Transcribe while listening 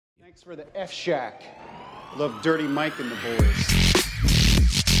Thanks for the F Shack. Love Dirty Mike and the boys.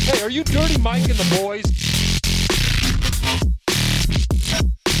 Hey, are you Dirty Mike and the boys?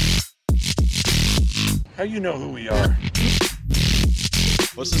 How you know who we are?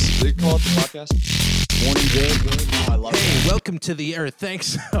 What's this they call it, the podcast? Morning Good. Oh, I love Hey, welcome to the air.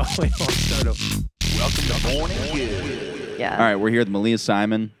 Thanks. Oh, wait, I'll start over. Welcome to Morning Good. Yeah. All right, we're here with Malia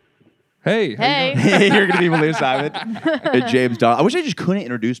Simon. Hey. Hey. You're gonna be Malia Simon and James Dahl. I wish I just couldn't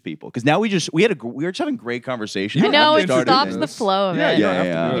introduce people because now we were just having great conversation. I know it started stops this. the flow of Yeah, it. you don't have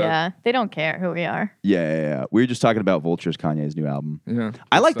to do it. Yeah, they don't care who we are. Yeah. We were just talking about Vultures, Kanye's new album. Yeah.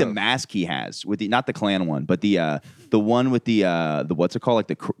 I like the stuff. mask he has with the not the Klan one, but the one with the what's it called, like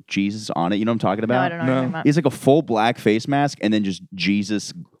the Jesus on it. You know what I'm talking No, about? I don't know what you're talking about. He's like a full black face mask and then just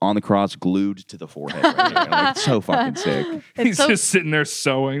Jesus on the cross glued to the forehead. Right there. Like, it's so fucking sick. It's He's so, just sitting there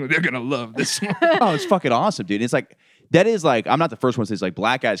sewing. They're gonna love this one. Oh, it's fucking awesome, dude. It's like that is like I'm not the first one to say like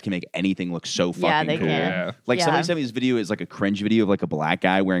black guys can make anything look so fucking Yeah, they cool. can. Yeah. Like Yeah. somebody sent me this video is like a cringe video of like a black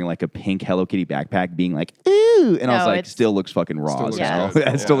guy wearing like a pink Hello Kitty backpack being like ooh, and I was No, like it's- still looks fucking raw. Still as looks hell. good.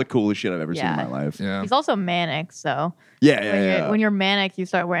 That's still Yeah. the coolest shit I've ever seen in Yeah. my life. Yeah. he's also manic, so Yeah. when you're manic, you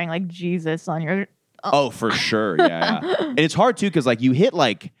start wearing like Jesus on your. Oh, for sure. Yeah. And it's hard too because like you hit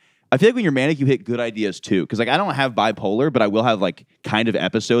like I feel like when you're manic, you hit good ideas too. Because like I don't have bipolar, but I will have like kind of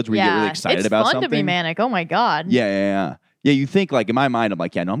episodes where you get really excited it's about fun something. to be manic. Oh my god. Yeah. Yeah, you think like in my mind, I'm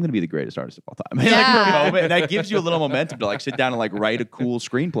like, yeah, no, I'm gonna be the greatest artist of all time. Like, for a Yeah. moment, and that gives you a little momentum to like sit down and like write a cool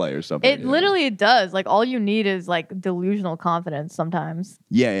screenplay or something. It literally does. Like all you need is like delusional confidence sometimes.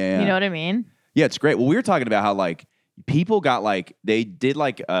 Yeah. You know what I mean? Yeah, it's great. Well, we were talking about how like people got like they did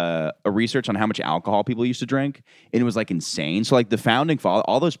like a research on how much alcohol people used to drink, and it was like insane. So like the founding father,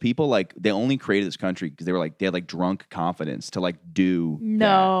 all those people like they only created this country because they had like drunk confidence to like do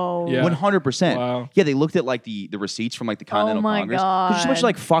No. Yeah. 100%. Wow. Yeah, they looked at like the receipts from like the Continental my Congress. There's just a bunch of God.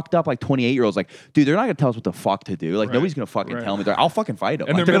 like fucked up like 28-year-olds like, dude, they're not gonna tell us what the fuck to do. Like Right. nobody's gonna fucking Right. tell me. I'll fucking fight them.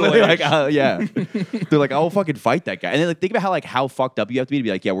 And Like, they're literally like, middle-aged. yeah. They're like, I'll fucking fight that guy. And then like think about how fucked up you have to be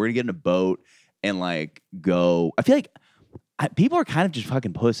like, yeah, we're gonna get in a boat and like go. I feel like people are kind of just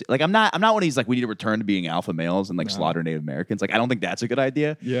fucking pussy. Like I'm not one of these like we need to return to being alpha males and like slaughter Native Americans. Like I don't think that's a good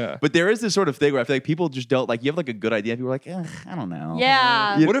idea. Yeah. But there is this sort of thing where I feel like people just don't like you have like a good idea. People are like, I don't know.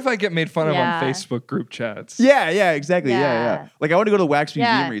 Yeah. What if I get made fun of Yeah. on Facebook group chats? Yeah, exactly. Yeah. Yeah. Like I want to go to the wax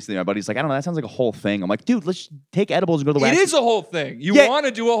museum Yeah. recently. My buddy's like, I don't know, that sounds like a whole thing. I'm like, dude, let's take edibles and go to the It wax. is a whole thing. You Yeah. want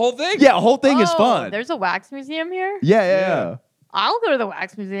to do a whole thing? Yeah, a whole thing is Oh, fun. There's a wax museum here. Yeah. I'll go to the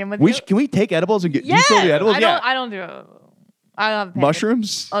wax museum with We you. can we take edibles and get? Yeah. Do you still do edibles? I don't do. I don't have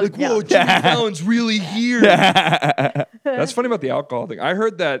Mushrooms. Oh, Like, yeah. whoa, Jimmy Fallon's really here. That's funny about the alcohol thing. I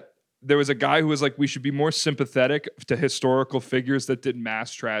heard that there was a guy who was like, we should be more sympathetic to historical figures that did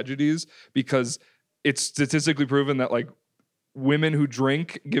mass tragedies because it's statistically proven that like women who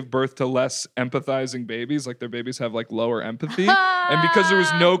drink give birth to less empathizing babies. Like their babies have like lower empathy. And because there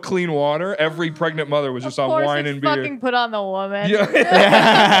was no clean water, every pregnant mother was just Of on course wine it's and beer. fucking put on the woman.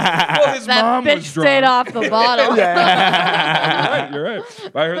 Yeah. Well, his That mom bitch was drunk. stayed off the bottle. You're right.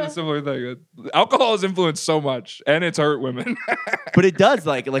 I heard the similar thing. Alcohol has influenced so much, and it's hurt women. But it does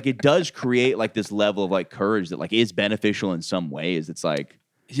like it does create like this level of like courage that like is beneficial in some ways. It's like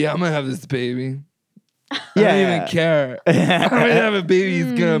Yeah, I'm gonna have this baby. yeah, I don't even care. I'm gonna have a baby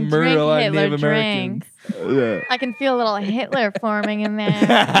who's gonna murder Drink, a lot of Hitler, Native Americans. drink. I can feel a little Hitler forming in there.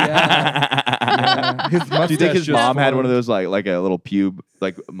 Yeah. His Do you think mustache his just mom had one of formed. those like a little pube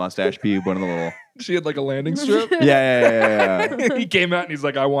like mustache pube, one of the little She had like a landing strip. yeah. He came out and he's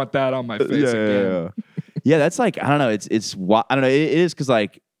like, I want that on my face again. Yeah, that's like I don't know. I don't know. It is because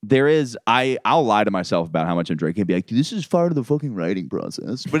like there is I'll lie to myself about how much I'm drinking and be like, dude, this is part of the fucking writing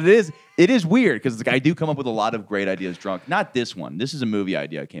process. But it is weird because like I do come up with a lot of great ideas drunk. Not this one. This is a movie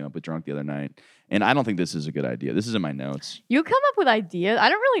idea I came up with drunk the other night, and I don't think this is a good idea. This is in my notes. You come up with ideas. I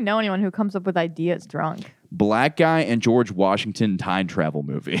don't really know anyone who comes up with ideas drunk. Black guy and George Washington time travel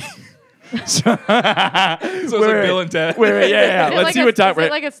movie. So it's like Bill and Ted. Is Yeah. it Let's like see a, what time. Is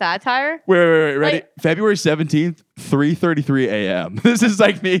it like a satire? Wait, ready? Like- February 17th, 3:33 a.m. This is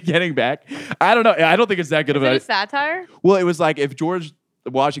like me getting back. I don't know. I don't think it's that good Is of it a. a satire? Well, it was like if George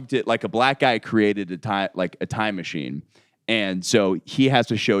Washington, like a black guy, created a time machine, and so he has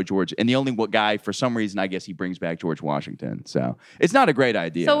to show George. And the only guy, for some reason, I guess he brings back George Washington. So it's not a great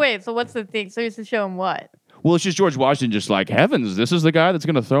idea. So wait, so what's the thing? So you used to show him what? Well, it's just George Washington, just like heavens. This is the guy that's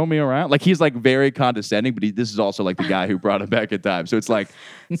gonna throw me around. Like he's like very condescending, but this is also like the guy who brought him back in time. So it's like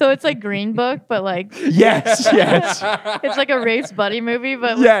So it's like Green Book, but like yes. it's like a race buddy movie,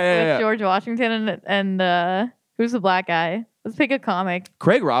 but with George Washington and who's the black guy? Let's pick a comic.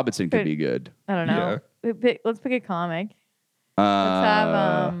 Craig Robinson could be good. I don't know. Let's pick a comic. Let's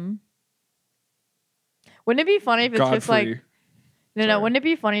have Wouldn't it be funny if it's just like Godfrey. no? Sorry. Wouldn't it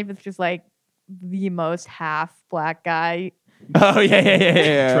be funny if it's just like the most half black guy? Oh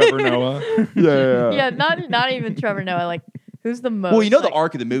yeah. Trevor Noah. Yeah, not even Trevor Noah. Like who's the most? Well, you know, the like,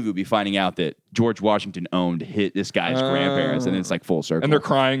 arc of the movie would be finding out that George Washington owned this guy's grandparents, and then it's like full circle. And they're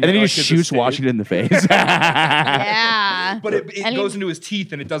crying. And then he at, just like, his shoots estate. Washington in the face. Yeah, But it And he- goes into his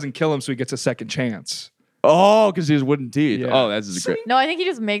teeth and it doesn't kill him, so he gets a second chance. Oh, because he has wooden teeth. Yeah. Oh, that's just great. No, I think he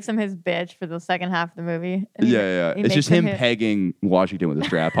just makes him his bitch for the second half of the movie. And he- Yeah. he It's makes just him his- pegging Washington with a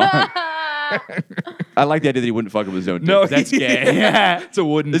strap on. I like the idea that he wouldn't fuck with his own dick. No, 'cause that's gay. It's a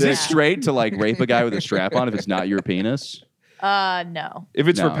wooden Is dick. it straight to like rape a guy with a strap on if it's not your penis? No. If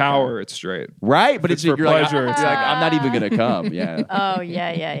it's No, for power, it's straight. Right, but If it's you're for like, pleasure, it's you're like, like- I'm not even gonna come. Yeah, Oh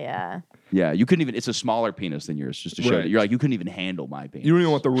yeah. yeah. You couldn't even. It's a smaller penis than yours, just to show Right. that you're like you couldn't even handle my penis. You don't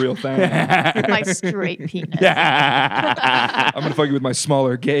even want the real thing. My straight penis. Yeah. I'm gonna fuck you with my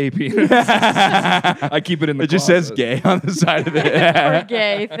smaller gay penis. I keep it in the. It just says closet. gay on the side of it. For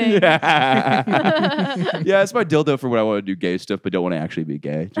gay thing. Yeah. Yeah, it's my dildo for when I want to do gay stuff, but don't want to actually be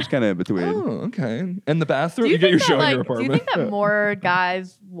gay. Just kind of between. Oh, okay. And the bathroom. Do you get your think show that, in your like, do you apartment. think that more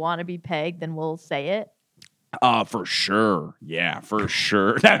guys want to be pegged than will say it? For sure. Yeah, for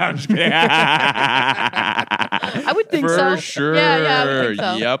sure. I'm just kidding. I would think for so. sure. Yeah, I would think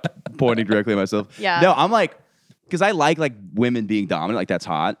so. Yep. Pointing directly at myself. Yeah. No, I'm like, because I like women being dominant. Like that's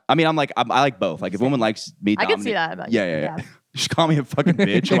hot. I mean, I like both. Like if a woman likes me, I dominant, can see that about you. Yeah. Just call me a fucking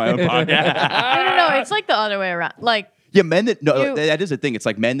bitch on my own podcast. No. It's like the other way around. Like, Yeah, men that no, You- that is the thing. It's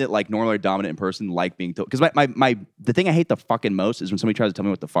like men that like normally are dominant in person like being told. Because my the thing I hate the fucking most is when somebody tries to tell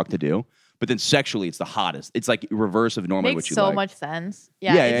me what the fuck to do. But then sexually, it's the hottest. It's like reverse of normally makes what you so like. much sense.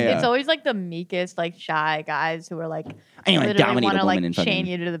 Yeah, Yeah, it's yeah. always like the meekest, like shy guys who are like I wanna literally dominate want a to woman like and fucking- chain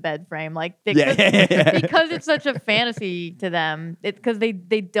you to the bed frame, like Yeah. because it's such a fantasy to them. It's because they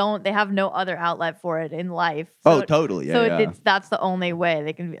have no other outlet for it in life. Oh, totally. Yeah, so yeah. that's the only way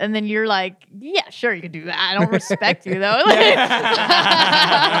they can. And then you're like, yeah, sure, you can do that. I don't respect you though.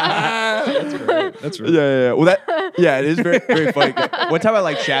 That's right. That's right. Yeah. Well, it is very, very funny. One time I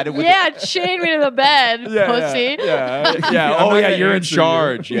like chatted with. Yeah, chain me to the bed, pussy. Yeah. I'm Oh not yeah, gonna you're in answer you.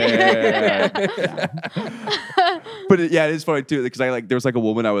 charge. Yeah. But it is funny too because there was like a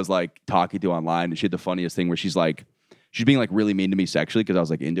woman I was like talking to online and she had the funniest thing where she's being like really mean to me sexually because I was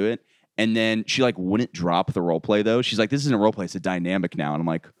like into it. And then she like wouldn't drop the role play though. She's like, "This isn't a role play; it's a dynamic now." And I'm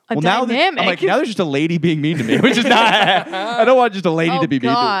like, "Well, now dynamic? now there's just a lady being mean to me, which is not. I don't want just a lady Oh to be mean to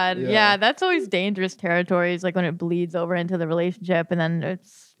me." God, Yeah. yeah, that's always dangerous territories. Like when it bleeds over into the relationship, and then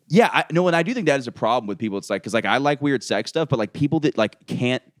it's Yeah, no, and I do think that is a problem with people. It's like because like I like weird sex stuff, but like people that like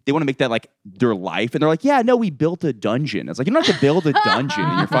can't, they want to make that like their life, and they're like, "Yeah, no, we built a dungeon." It's like you don't have to build a dungeon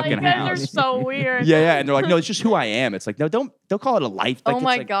in your fucking you guys are house. so weird. Yeah, and they're like, "No, it's just who I am." It's like, no, don't call it a life. Like, Oh it's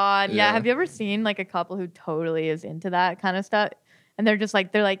my like- God. Yeah. Yeah. Have you ever seen like a couple who totally is into that kind of stuff? And they're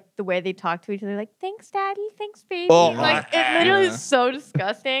like the way they talk to each other, like, thanks, daddy, thanks, baby. Oh, like it literally yeah. is so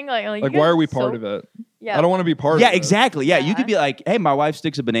disgusting. Like Like, why are we part of it? Yeah. I don't want to be part of Yeah, it. exactly. Yeah, you Yeah. could be like, "Hey, my wife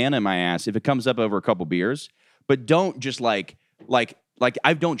sticks a banana in my ass if it comes up over a couple beers," but don't just like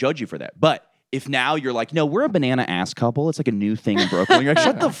I don't judge you for that. But if now you're like, "No, we're a banana ass couple," it's like a new thing in Brooklyn. You're like,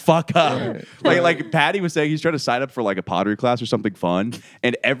 "Shut the fuck up!" Like Patty was saying, he's trying to sign up for like a pottery class or something fun,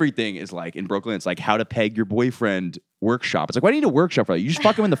 and everything is like in Brooklyn. It's like how to peg your boyfriend workshop. It's like, why do you need a workshop for that? You just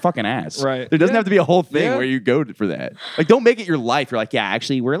fuck him in the fucking ass. Right. There doesn't Yeah. have to be a whole thing Yeah. where you go for that. Like, don't make it your life. You're like, "Yeah,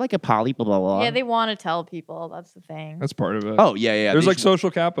 actually, we're like a poly blah blah blah." Yeah, they want to tell people. That's the thing. That's part of it. Oh yeah. There's they like should- social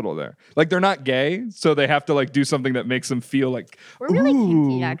capital there. Like they're not gay, so they have to like do something that makes them feel like We're really Ooh.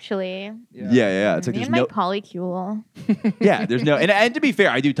 kinky, actually. Yeah. It's like Me there's and my no. polycule. Yeah, there's no, and to be fair,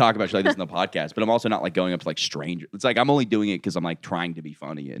 I do talk about shit like this in the podcast, but I'm also not like going up to like strangers. It's like I'm only doing it because I'm like trying to be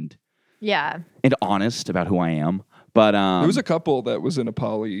funny and Yeah. honest about who I am. But there was a couple that was in a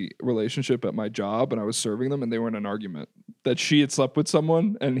poly relationship at my job, and I was serving them, and they were in an argument that she had slept with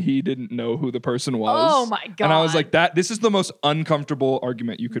someone, and he didn't know who the person was. Oh my And I was God. like, "This is the most uncomfortable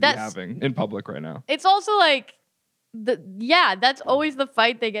argument you could be That's- having in public right now." It's also like that's always the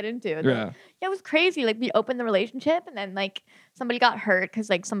fight they get into. They're Yeah. like, yeah, it was crazy. Like we opened the relationship and then like somebody got hurt because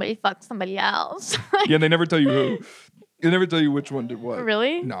like somebody fucked somebody else. Yeah, and they never tell you who. They never tell you which one did what.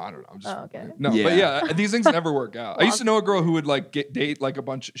 Really? No, I don't know. I'm just Oh, okay. no, Yeah. but yeah, these things never work out. I used to know a girl who would like date like a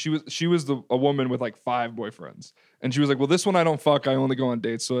bunch. She was a woman with like 5 boyfriends, and she was like, "Well, this one I don't fuck. I only go on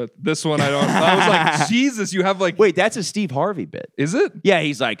dates. So this one I don't." I was like, "Jesus, you have like wait, that's a Steve Harvey bit. Is it? Yeah,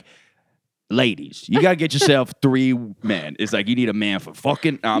 he's like, "Ladies, you gotta get yourself 3 men." It's like you need a man for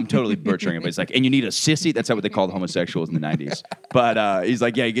fucking. I'm totally butchering it, but it's like, and you need a sissy. That's what they called homosexuals in the '90s. But he's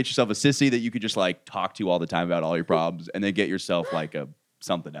like, yeah, you get yourself a sissy that you could just like talk to all the time about all your problems, and then get yourself like a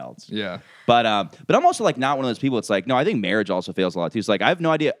something else. Yeah. But I'm also like not one of those people. It's like, no, I think marriage also fails a lot too. It's like I have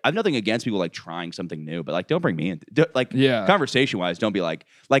no idea. I have nothing against people like trying something new, but like don't bring me in. Conversation wise, don't be like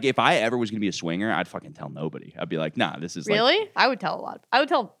if I ever was gonna be a swinger, I'd fucking tell nobody. I'd be like, nah, this is Really? I would tell a lot. I would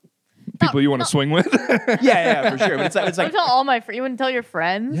tell People you want to swing with? yeah, for sure. But it's I like would tell all my friends. You wouldn't tell your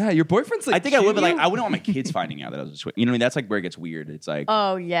friends? Yeah, your boyfriend's like I think I would, but like I wouldn't want my kids finding out that I was a swinger. You know what I mean? That's like where it gets weird. It's like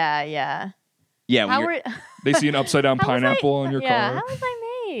Oh, yeah. yeah, when How you're- were, They see an upside down how was pineapple I- on your yeah, car. how was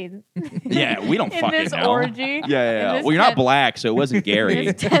I made? yeah, we don't In fucking this know. orgy. Yeah. In this Well, you're not 10 black, so it wasn't Gary.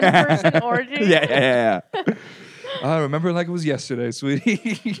 This 10-person orgy. yeah. I remember like it was yesterday,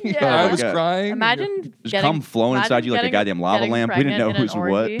 sweetie. Yeah. I was Yeah. crying. Imagine Just getting, come flowing inside you like a goddamn lava getting lamp. We didn't know pregnant who's in an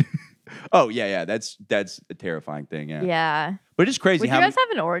what. orgy. Oh yeah. That's a terrifying thing. Yeah. Yeah. But it's just crazy Would you how guys have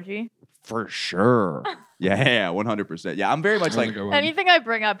an orgy? for sure. Yeah, 100%. Yeah, I'm very much like Anything I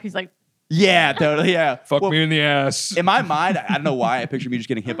bring up, he's like, yeah, totally. Yeah. Fuck Well, me in the ass. in my mind, I don't know why I picture me just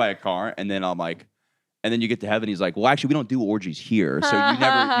getting hit by a car, and then I'm like, and then you get to heaven. He's like, well, actually, we don't do orgies here, so you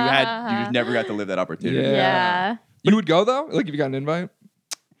just never got to live that opportunity. Yeah. yeah. You would go though? Like if you got an invite?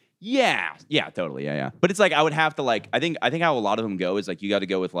 Yeah, totally. Yeah. But it's like I would have to like I think how a lot of them go is like you got to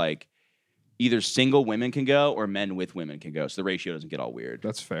go with like either single women can go or men with women can go, so the ratio doesn't get all weird.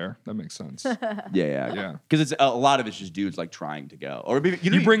 That's fair. That makes sense. Yeah. Because it's a lot of it's just dudes like trying to go, or maybe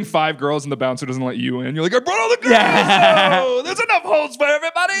You bring 5 girls and the bouncer doesn't let you in. You're like, I brought all the girls. Yeah. Oh, there's enough holes for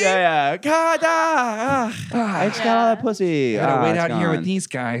everybody. Yeah. God, I just got all that pussy. It's gone. these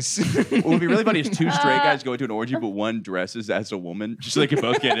guys. What would be really funny is 2 straight guys go to an orgy, but one dresses as a woman, just so they can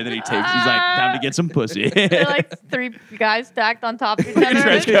both get it. And then he's like, time to get some pussy. They're like 3 guys stacked on top of each other.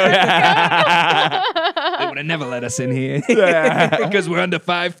 Trench coat. They would have never let us in here because we're under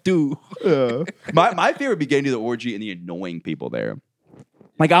 5'2". My fear would be getting to the orgy and the annoying people there.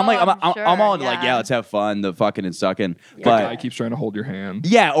 Like I'm I'm all into like, yeah, let's have fun, the fucking and sucking. That guy But keeps trying to hold your hand.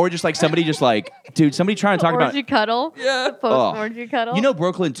 yeah, or just like somebody just like, dude, somebody trying to talk about orgy cuddle. Yeah. Post orgy cuddle. you know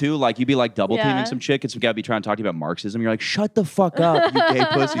Brooklyn too, like you'd be like double teaming Yeah. some chick and some guy be trying to talk to you about Marxism. You're like, shut the fuck up, you gay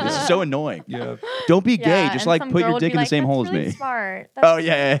pussy. This is so annoying. Yeah. Don't be Yeah, gay. Just and like some put girl your would dick be in the like, same "That's hole as really me. Smart. Oh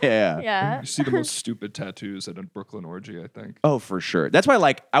yeah. Yeah. You see the most stupid tattoos at a Brooklyn orgy, I think. Oh, for sure. That's why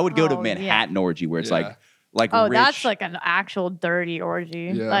like I would go to Oh, Manhattan orgy where it's Yeah. like Oh, rich. that's like an actual dirty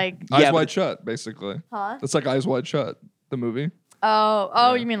orgy. Yeah. Like, Eyes Yeah, but- Wide Shut, basically. huh? That's like Eyes Wide Shut, the movie.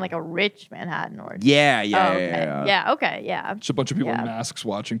 Oh, you mean like a rich Manhattan orgy? yeah. Oh, okay. Yeah. Okay. Yeah. Just a bunch of people Yeah. in masks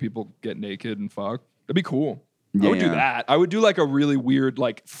watching people get naked and fuck. That'd be cool. Yeah. I would do that. I would do like a really weird,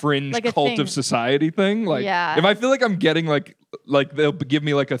 like fringe Like a cult thing. of society thing. Like, Yeah. if I feel like I'm getting like they'll give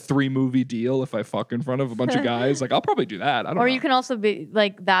me like a 3-movie deal if I fuck in front of a bunch of guys. Like, I'll probably do that. I don't know. Or you can also be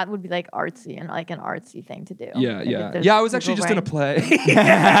like that would be like artsy and like an artsy thing to do. Yeah, Like, yeah, if there's yeah. I was actually people just in a wearing- play.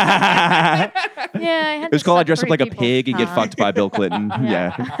 Yeah, I had It was to called I suck dress up three like a people's pig and get cock. fucked by Bill Clinton.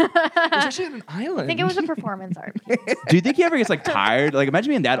 Yeah. was actually on an island. I think it was a performance art. Do you think he ever gets like tired? Like imagine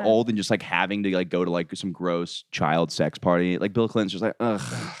being that old and just like having to like go to like some gross child sex party. Like Bill Clinton's just like, ugh,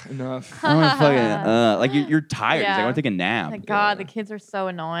 enough. I want to fucking like you're tired. He's like, I Yeah. want to take a nap. Like God, the kids are so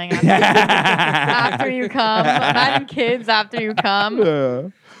annoying after you come. Imagine kids after you come.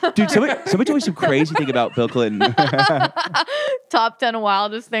 Dude, somebody told me some crazy thing about Bill Clinton. Top 10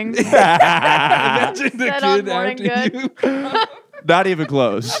 wildest things. Imagine the Said on kid Morning after you. Not even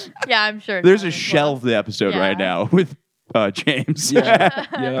close. Yeah, I'm sure. There's a it's shelved episode right Yeah. now with James. Yeah,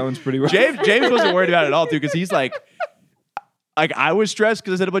 that one's pretty rough. James wasn't worried about it at all, too, because he's like I was stressed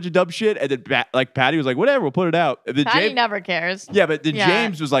because I said a bunch of dumb shit, and then Patty was like, "Whatever, we'll put it out." And then Patty James, never cares. yeah, but then Yeah.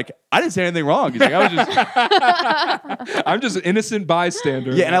 James was like, "I didn't say anything wrong." He's like, "I was just." I'm just an innocent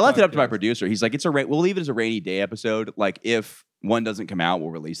bystander. Yeah, and I left it up to my Podcast. producer. He's like, we'll leave it as a rainy day episode. Like, if one doesn't come out,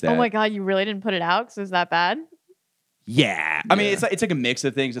 we'll release that. Oh my God, you really didn't put it out? 'Cause it's that bad? Yeah. I mean, it's like a mix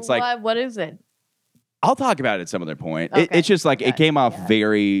of things. It's like, what is it? I'll talk about it at some other point. Okay. It's just like, Yeah, it came off yeah.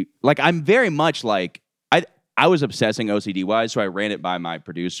 very, like, I'm very much like, I was obsessing OCD wise, so I ran it by my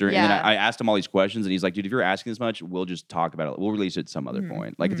producer, and then Yeah. I asked him all these questions, and he's like, "Dude, if you're asking this much, we'll just talk about it. We'll release it at some other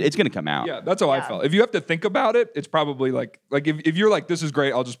point. Like, it's gonna come out." Yeah, that's how I Yeah. felt. If you have to think about it, it's probably like if you're like, this is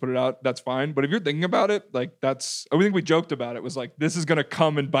great, I'll just put it out, that's fine. But if you're thinking about it, like I think we joked about it, was like, this is gonna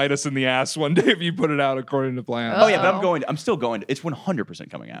come and bite us in the ass one day if you put it out according to plan. Oh yeah, but Uh-oh. I'm still going. It's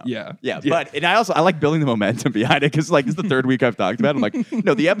 100% coming out. Yeah. Yeah. But and I like building the momentum behind it because like this is the third week I've talked about it. I'm like,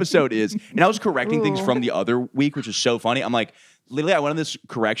 no, the episode is, and I was correcting things Ooh. from the other week, which is so funny. I'm like, literally, I went on this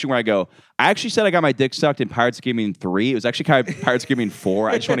correction where I go, I actually said I got my dick sucked in Pirates of the Caribbean 3. It was actually kind of Pirates of the Caribbean 4.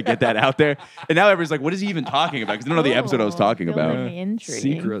 I just want to get that out there. And now everyone's like, what is he even talking about? Because they don't know the episode I was talking Ooh, about. building the intrigue.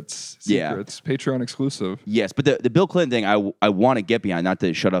 Secrets. Yeah. Patreon exclusive. Yes, but the Bill Clinton thing, I want to get behind, not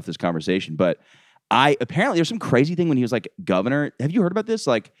to shut off this conversation, but apparently there's some crazy thing when he was like governor. Have you heard about this?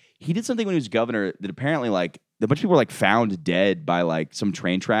 Like he did something when he was governor that apparently like a bunch of people were like found dead by like some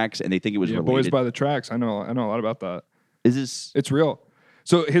train tracks, and they think it was related. Boys by the Tracks. I know a lot about that. Is this? It's real.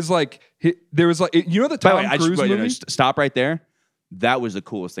 So there was like you know the By the Tom way, Cruise movie. Stop right there. That was the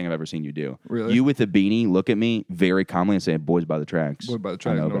coolest thing I've ever seen you do. Really? You with a beanie, look at me very calmly and say, "Boys by the Tracks." Boys by the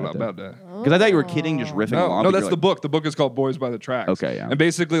Tracks. I I know know about that. Because I thought you were kidding, just riffing along. No, but that's you're the like, book. The book is called Boys by the Tracks. Okay, yeah. And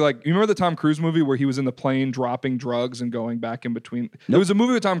basically, like, you remember the Tom Cruise movie where he was in the plane dropping drugs and going back in between? There was a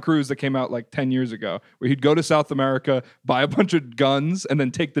movie with Tom Cruise that came out like 10 years ago where he'd go to South America, buy a bunch of guns, and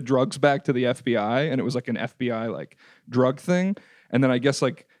then take the drugs back to the FBI. And it was like an FBI like drug thing. And then I guess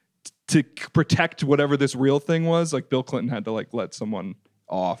like to protect whatever this real thing was, like Bill Clinton had to like let someone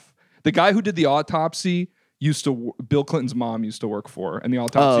off. The guy who did the autopsy Bill Clinton's mom used to work for, and the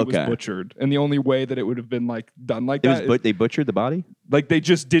autopsy was butchered. And the only way that it would have been like done like that, they butchered the body. Like they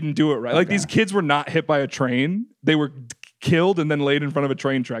just didn't do it right. Like these kids were not hit by a train; they were killed and then laid in front of a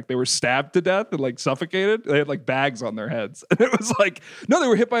train track. They were stabbed to death and like suffocated. They had like bags on their heads, and it was like, no, they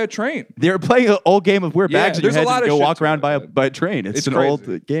were hit by a train. They were playing an old game of wear bags in your there's head a lot and of go shit walk to around it. by a train. It's an crazy.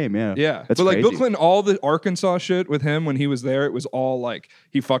 old game, yeah. Yeah. That's but like crazy. Bill Clinton, all the Arkansas shit with him when he was there, it was all like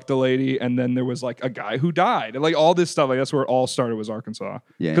he fucked a lady and then there was like a guy who died. And like all this stuff, like that's where it all started was Arkansas.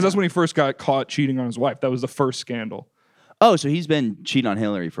 Yeah. Because that's when he first got caught cheating on his wife. That was the first scandal. Oh, so he's been cheating on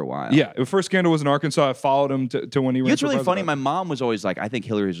Hillary for a while. Yeah. The first scandal was in Arkansas. I followed him to when he ran It's for really funny. president. My mom was always like, I think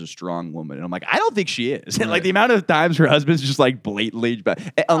Hillary's a strong woman. And I'm like, I don't think she is. And like the amount of times her husband's just like blatantly,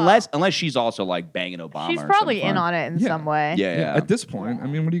 unless she's also like banging Obama. She's or probably something in fun. on it in some way. Yeah. At this point, I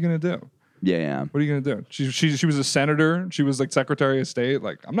mean, what are you going to do? Yeah. What are you gonna do? She was a senator. She was like Secretary of State.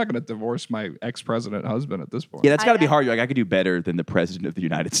 Like I'm not gonna divorce my ex-president husband at this point. Yeah, that's got to be I- hard. You're like, I could do better than the president of the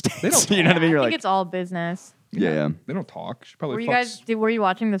United States. don't You know what I mean? I You're think like, it's all business. yeah. They don't talk. She probably Were you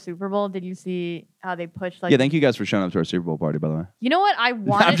watching the Super Bowl? Did you see how they pushed like Yeah, thank you guys for showing up to our Super Bowl party, by the way. You know what?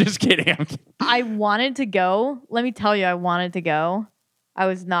 I'm just kidding. I wanted to go. Let me tell you, I wanted to go. I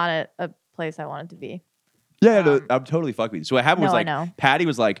was not at a place I wanted to be. Yeah, no, I'm totally fucking with you. So what happened was No, I like, know. Patty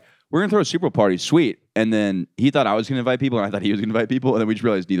was like, we're going to throw a Super Bowl party. Sweet. And then he thought I was going to invite people, and I thought he was going to invite people. And then we just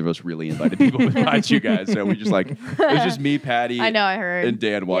realized neither of us really invited people besides you guys. So we just like, it was just me, Patty, I know, I heard. and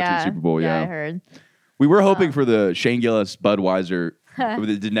Dan watching the Super Bowl. Yeah, Yeah. I heard. We were hoping for the Shane Gillis Budweiser.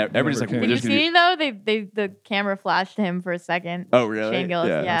 Everybody's like, came. Did you there's gonna be- see though? The camera flashed to him for a second. Oh, really? Shane Gillis,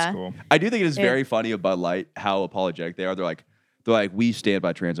 Yeah, yeah. That's cool. I do think it is very funny of Bud Light how apologetic they are. They're like, we stand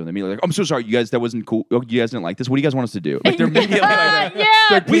by trans women. They're immediately like, I'm so sorry, you guys, that wasn't cool. Oh, you guys didn't like this. What do you guys want us to do? Like they're immediately like that. Yeah,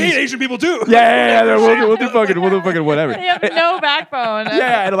 Like, We please- hate Asian people too. Yeah. We'll do fucking whatever. they have no backbone.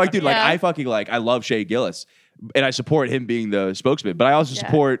 Yeah, and I'm like, dude, like Yeah. I fucking like I love Shea Gillis, and I support him being the spokesman, but I also Yeah.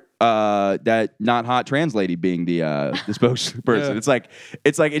 support that not hot trans lady being the spokesperson. Yeah.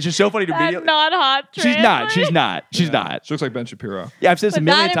 It's just so funny to That me. not hot. She's trans not. lady. She's not. She's Yeah. not. She looks like Ben Shapiro. Yeah, I've said this a But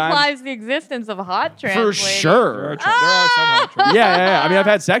million that times. implies the existence of a hot trans For lady. sure. There are some hot trans- Yeah. I mean, I've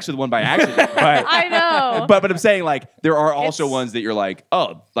had sex with one by accident, but I know. but I'm saying like there are also It's- ones that you're like,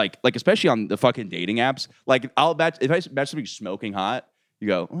 oh, like especially on the fucking dating apps. Like I'll bet if I bet somebody smoking hot, you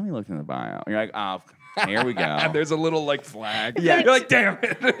go, let me look in the bio. You're like, oh, here we go. And there's a little like flag. Yeah. You're like, damn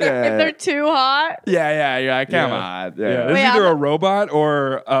it. if they're too hot. Yeah, you're like, come Yeah. on. Yeah, Yeah. this Wait, is either I'm- a robot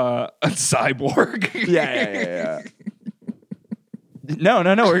or a cyborg. Yeah. No,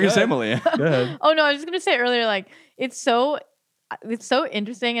 we're gonna say Malia. Go ahead. Oh no, I was just gonna say earlier, like it's so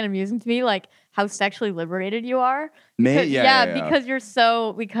interesting and amusing to me, like how sexually liberated you are. Me? Because- Yeah.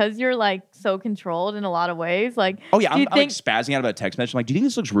 because you're like so controlled in a lot of ways. Like, Oh yeah, do I'm you like think? spazzing out about a text message. I'm like, do you think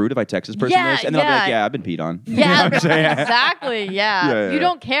this looks rude if I text this person Yeah, this? And then I'll be like, yeah. yeah, I've been peed on. Yeah, You know what I'm saying? exactly. Yeah. Yeah. You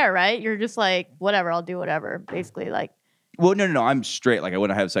don't care, right? You're just like, whatever, I'll do whatever. Basically, like, Well, no. I'm straight. Like I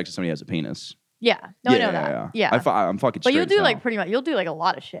wouldn't have sex with somebody who has a penis. yeah. No, I know that. Yeah. I'm fucking. But you'll straight do as like hell. pretty much. You'll do like a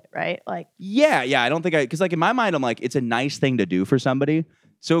lot of shit, right? Like, Yeah. I don't think because like in my mind, I'm like, it's a nice thing to do for somebody.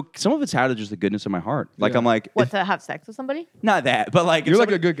 So some of it's out of just the goodness of my heart. Like Yeah. I'm like, what if- to have sex with somebody? not that, but like if You're like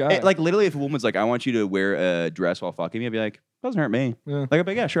somebody- a good guy. Like literally, if a woman's like, I want you to wear a dress while fucking me, I'd be like, doesn't hurt me. Yeah. Like I'd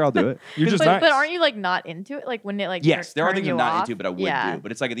be like, yeah, sure, I'll do it. You're just but, nice. but aren't you like not into it? Like when it like Yes, there are turn things you I'm not off? into, but I would Yeah. do.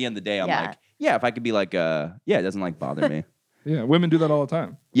 But it's like at the end of the day, I'm Yeah. like, yeah, if I could be like, yeah, it doesn't like bother me. Yeah, women do that all the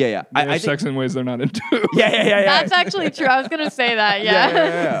time. Yeah. They I have think, sex in ways they're not into. yeah. That's actually true. I was gonna say that. Yeah.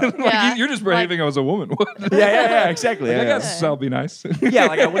 Yeah. Like, Yeah. You're just behaving as a woman. Yeah, exactly. I Yeah, guess I'll be nice. yeah,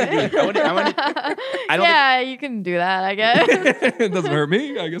 like I wouldn't do it. I don't yeah, you can do that. I guess. It doesn't hurt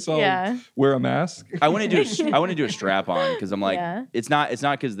me. I guess I'll Yeah. wear a mask. I want to do a strap on because I'm like, Yeah. it's not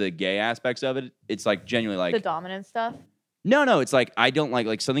because the gay aspects of it. It's like genuinely like, The dominant stuff. no, it's like I don't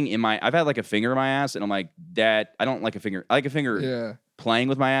like something in my. I've had like a finger in my ass, and I'm like that. I don't like a finger. I like a finger Yeah. playing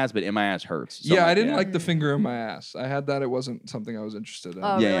with my ass, but in my ass hurts. So Yeah, I'm I didn't yeah. like the finger in my ass. I had that. It wasn't something I was interested in.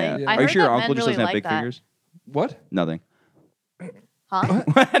 Oh, Yeah, really? yeah. I Are you heard sure your that uncle men just really doesn't have like big that. fingers? What? Nothing.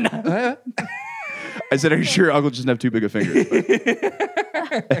 Huh? I said, are you sure your uncle just doesn't have too big of fingers?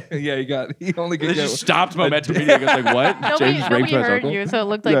 Yeah, he only could It get just stopped momentum meeting. I was like, what? Nobody, James raped nobody my heard uncle? you, so it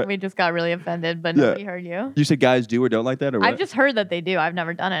looked like Yeah. we just got really offended, but Yeah. nobody heard you. You said guys do or don't like that, or what? I've just heard that they do. I've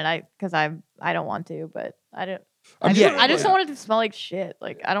never done it. Because I don't want to, but I don't. I'm Yeah, I just yeah. don't want it to smell like shit.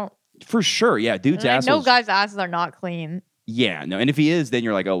 Like I don't. For sure, yeah. Dudes' And I know assholes. guys' asses are not clean. Yeah, no. And if he is, then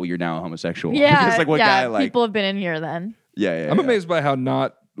you're like, oh, well, you're now a homosexual. Yeah, It's like what yeah. guy like? People have been in here then. Yeah, yeah. I'm yeah. amazed by how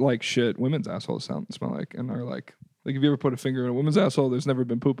not like shit women's assholes smell like and are like. Like if you ever put a finger in a woman's asshole, there's never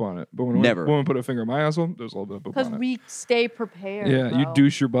been poop on it. But when a Never. woman put a finger in my asshole, there's a little bit of poop Because on it. we stay prepared. Yeah, you bro.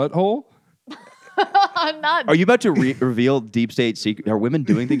 douche your butthole. I'm not. Are you about to reveal deep state secret? Are women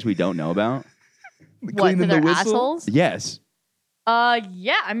doing things we don't know about? what to Cleaning their the whistle, assholes? Yes.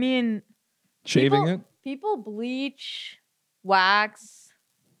 Yeah. I mean, shaving people, it. People bleach, wax.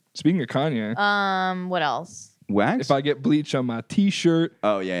 Speaking of Kanye, What else? Wax? if I get bleach on my T-shirt,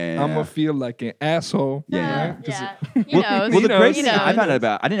 oh yeah, yeah, I'm yeah. gonna feel like an asshole. Yeah. right? 'Cause Yeah. it- He knows. Well, the knows. crazy He thing I knows. found out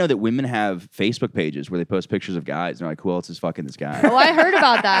about, I didn't know that women have Facebook pages where they post pictures of guys. And they're like, who else is fucking this guy? Oh, I heard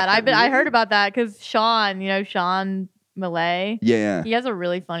about that. I heard about that because Sean, Sean Millay, Yeah, yeah. he has a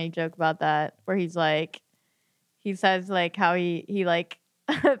really funny joke about that where he's like, he says like how he like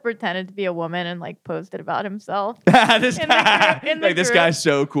pretended to be a woman and like posted about himself. this In the guy, group- in the like this group. guy's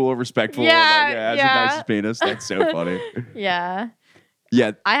so cool, respectful. Yeah, like, has yeah. a nice penis. That's so funny. Yeah.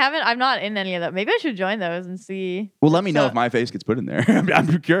 Yeah. I'm not in any of that. Maybe I should join those and see. Well, let me know So- if my face gets put in there.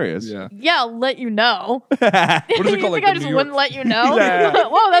 I'm curious. yeah. Yeah, I'll let you know. What is it You called? think Like I the just New wouldn't York? let you know? Yeah.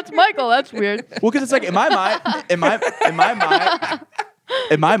 Whoa, that's Michael. That's weird. Well, because it's like in my mind,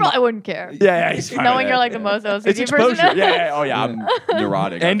 I wouldn't care. yeah, he's fine Knowing with you're that. like the most It's OCD exposure. person. Yeah. Oh yeah, I'm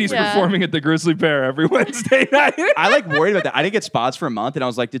neurotic. Andy's Yeah. performing at the Grizzly Bear every Wednesday night. I like worried about that. I didn't get spots for a month, and I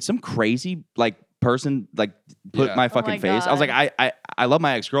was like, did some crazy like person like put Yeah. my Oh fucking my face? I was God. like, I love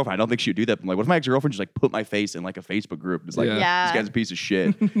my ex girlfriend. I don't think she would do that. But I'm like, what if my ex girlfriend just like put my face in like a Facebook group? It's like Yeah. Yeah. this guy's a piece of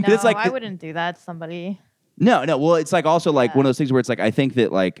shit. 'Cause No, it's like I wouldn't do that to somebody. no. Well, it's like also like Yeah. one of those things where it's like I think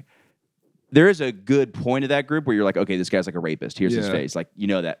that like there is a good point of that group where you're like, okay, this guy's like a rapist. Here's his Yeah. face. Like you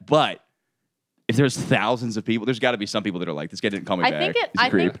know that, but. If there's thousands of people, there's got to be some people that are like, this guy didn't call me I back. think He's a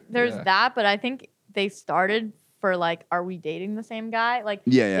creep. there's Yeah. that, but I think they started for like, are we dating the same guy? Like,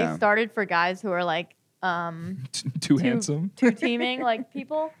 Yeah. they started for guys who are like, Too handsome. two teaming like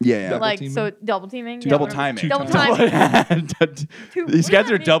people. Yeah. Double Like teaming? so double teaming. Double whatever. timing. Double timing. timing. These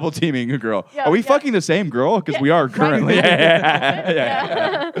guys are double teaming a girl. Yeah, are we yeah. fucking the same girl? Because we are Right. currently.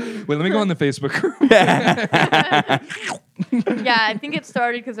 Yeah. Wait, let me go on the Facebook group. Yeah, I think it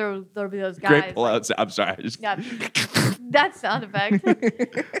started because there'll be those guys. Great like, pullouts. I'm sorry. I just, yeah, that sound effect.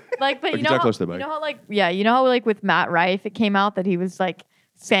 Like, but Or you you talk know, close to the you mic. know how like you know how like with Matt Rife, it came out that he was like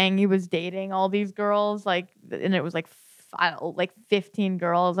saying he was dating all these girls, like, and it was like I don't know, like 15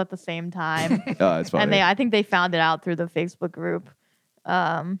 girls at the same time, oh, it's funny. and I think they found it out through the Facebook group,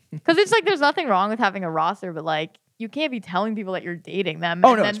 because it's like there's nothing wrong with having a roster, but like you can't be telling people that you're dating them. Oh,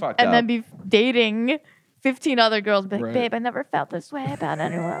 and no, then, it's fucked and then up. be dating 15 other girls, be like, Right. babe, I never felt this way about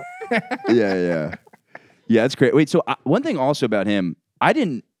anyone. yeah. That's great. Wait, so one thing also about him, I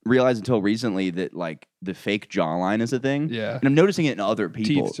didn't realize until recently that like the fake jawline is a thing. Yeah. And I'm noticing it in other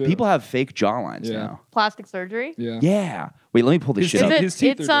people. Teeth, too. People have fake jawlines Yeah. now. Plastic surgery. Yeah. Yeah. Wait, let me pull this His shit teeth- up. Is it? His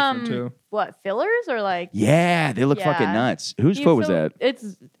teeth It's are different, too. what, fillers or like? Yeah, they look fucking Yeah. nuts. Whose He's foot was so- that?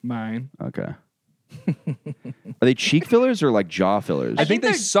 It's Mine. Okay. Are they cheek fillers or like jaw fillers? I think they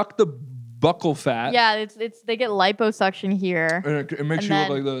they're- suck the buckle fat. yeah. It's they get liposuction here. And it makes And you look then-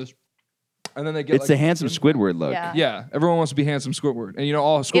 like this. And then they get It's like, the handsome Squidward look. Yeah. Yeah, everyone wants to be handsome Squidward, and you know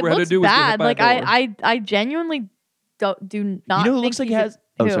all It Squidward had to looks do was get hit bad. by a Like board. I genuinely do not. You know who think looks like he he's a- has?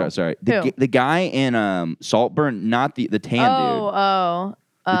 Oh, who? sorry. Who? The guy in Saltburn, not the tan dude. Oh.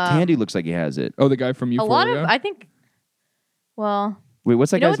 The tan dude looks like he has it. Oh, the guy from A Euphoria. lot of I think. Well, Wait,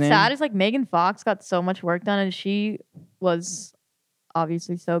 what's that you know guy's what's name? sad is like Megan Fox got so much work done, and she was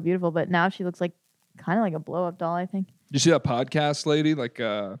obviously so beautiful, but now she looks like kind of like a blow up doll. I think. Did you see that podcast lady like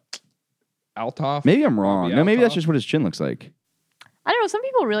Altoff? Maybe I'm wrong. Bobby No, maybe that's Altoff? just what his chin looks like. I don't know. Some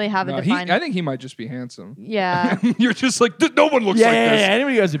people really have a No, defined. I think he might just be handsome. Yeah. You're just like no one looks like this.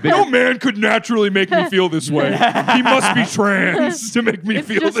 Anybody who has a big No man could naturally make me feel this way. He must be trans to make me It's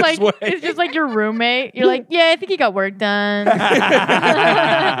feel just this like way. it's just like your roommate. You're like, yeah, I think he got work done.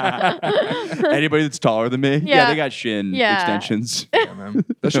 Anybody that's taller than me? Yeah. they got shin Yeah. extensions. Yeah, man.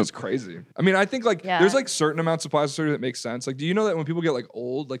 That's just crazy. I mean, I think like Yeah. there's like certain amounts of plastic surgery that makes sense. Like, do you know that when people get like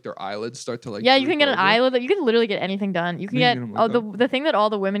old, like their eyelids start to like Yeah, you droop can get an over? eyelid. You can literally get anything done. You can You can get get 'em like the the thing that all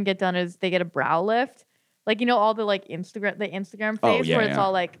the women get done is they get a brow lift. Like, you know, all the like Instagram Oh, face yeah, where it's yeah.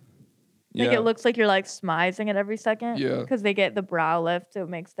 all like Yeah. it looks like you're like smizing it every second. Yeah. Because they get the brow lift. It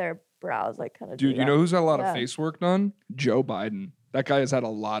makes their brows like kind of. Dude, you know who's had a lot Yeah. of face work done? Joe Biden. That guy has had a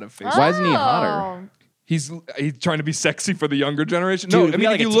lot of face. Why isn't he hotter? He's trying to be sexy for the younger generation. Dude, no, if I we mean,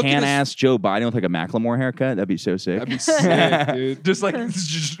 got if like you a look at tan his, ass Joe Biden with like a Macklemore haircut, that'd be so sick. that'd be sick, dude. Just like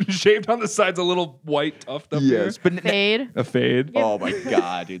shaved on the sides, a little white tuft up yes, here. but Fade. A fade. oh my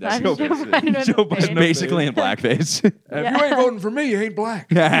god, dude, that's Imagine so Joe sick. Biden with Joe a Biden fade. Basically in blackface. If you ain't voting for me, you ain't black.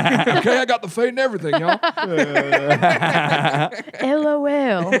 Okay, I got the fade and everything, y'all.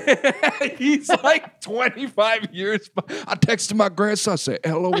 LOL. He's like 25 years. I texted my grandson, I said,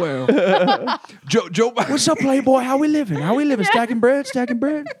 LOL. Joe Biden. What's up, Playboy? How we living? How we living? Stacking bread, stacking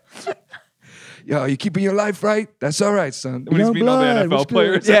bread. Yo, you keeping your life right? That's all right, son. When he's Young meeting all the blood, NFL what's good?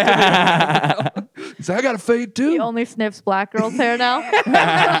 players. Yeah. He said, I got a fade He too. only sniffs black girls' hair now.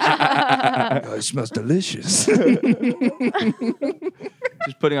 Oh, it smells delicious.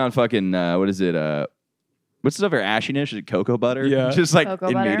 Just putting on fucking what is it? What's the stuff? Ashiness? Is it cocoa butter? Yeah. Just like Cocoa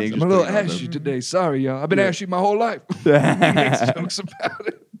in butter. meetings. I'm just a little putting on ashy today. Sorry, y'all. I've been ashy my whole life. He makes jokes about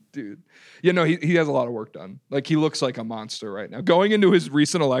it, dude. Yeah, no, he has a lot of work done. Like, he looks like a monster right now. Going into his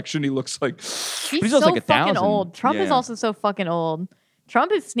recent election, he looks like He's he's so also like fucking 1,000. old. Trump is Yeah. also so fucking old.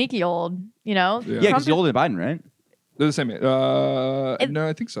 Trump is sneaky old, you know? Yeah. Yeah, Trump because he's older than Biden, right? they're the same age. No,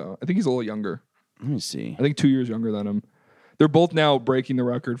 I think so. I think he's a little younger. Let me see. I think 2 years younger than him. They're both now breaking the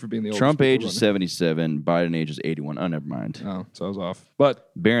record for being the oldest. Trump people age is running. 77. Biden age is 81. Oh, never mind. Oh, so I was off. But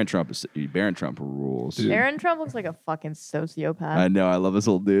Barron Trump rules. Dude. Aaron Trump looks like a fucking sociopath. I know. I love this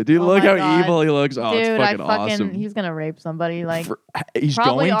little dude. Dude, Oh look my how God. evil he looks. Oh, Dude, it's I fucking fucking awesome. he's gonna rape somebody. Like He's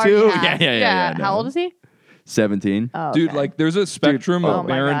probably going already to? has. Yeah. How old is he? 17. Oh, dude, okay. like there's a spectrum oh of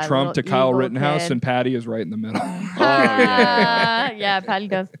my Aaron God, Trump to little Kyle evil Rittenhouse, kid. and Patty is right in the middle. Yeah, Patty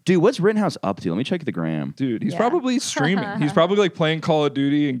does. Dude, what's Rittenhouse up to? Let me check the gram. Dude, he's Yeah. probably streaming. He's probably like playing Call of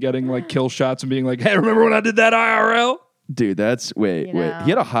Duty and getting like kill shots and being like, "Hey, remember when I did that IRL?" Dude, that's wait. You He know.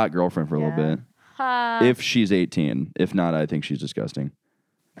 had a hot girlfriend for a little Yeah. bit. If she's 18. If not, I think she's disgusting.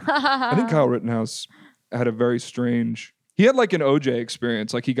 I think Kyle Rittenhouse had a very strange. He had like an OJ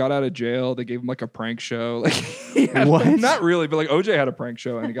experience. Like he got out of jail. They gave him like a prank show. Like he had, What? Not really, but like OJ had a prank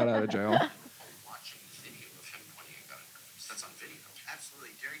show and he got out of jail. Watching video of him when he got that's on video. Absolutely.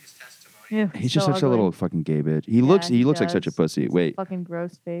 During his testimony. Ew, He's just so such a ugly. little fucking gay bitch. He looks he like such a does. pussy. Wait, Fucking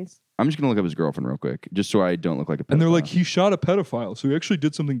gross face. I'm just gonna look up his girlfriend real quick, just so I don't look like a pedophile. And they're like, he shot a pedophile, so he actually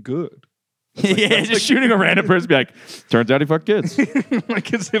did something good. yeah, just shooting a random person, be like, turns out he fucked kids.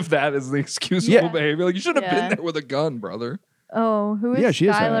 Like as if that is the excusable Yeah. behavior. Like you should have Yeah. been there with a gun, brother. Oh, who is Yeah, she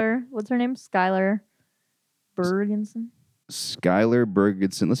is hot. Skylar? What's her name? Skylar Bergenson. Skylar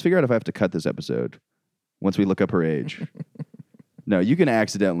Bergenson. Let's figure out if I have to cut this episode once we look up her age. No, you can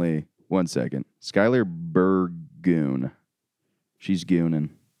accidentally. 1 second. Skylar Bergoon. She's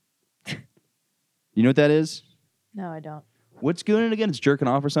gooning. You know what that is? No, I don't. What's gooning again? It's jerking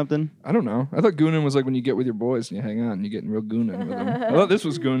off or something? I don't know. I thought gooning was like when you get with your boys and you hang out and you're getting real gooning with them. I thought this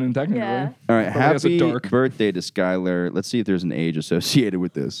was gooning technically. Yeah. All right, Probably has a happy dark- birthday to Skylar. Let's see if there's an age associated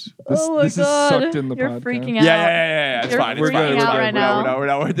with this. Oh my this is god, sucked in the you're podcast. freaking out. yeah. You're freaking out right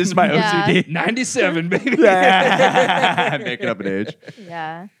now. This is my Yeah. OCD. 97, baby. Making up an age.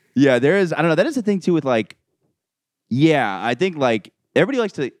 Yeah. Yeah, there is. I don't know. That is the thing too with like, yeah, I think like everybody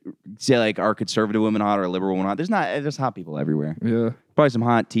likes to say like are conservative women hot or liberal women hot. There's hot people everywhere. Yeah. Probably some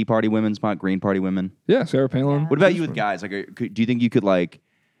hot Tea Party women, some hot Green Party women. Yeah, Sarah Palin. What about you with guys? Like, do you think you could like,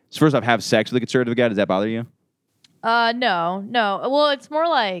 first off, have sex with a conservative guy? Does that bother you? No. Well, it's more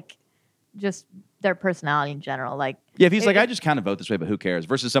like just their personality in general. Like, Yeah, if he's It- like, I just kind of vote this way, but who cares?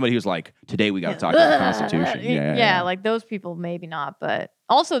 Versus somebody who's like, today we got to talk about the Constitution. yeah, like those people, maybe not. But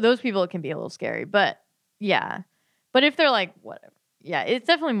also, those people can be a little scary. But yeah. But if they're like, whatever. Yeah, it's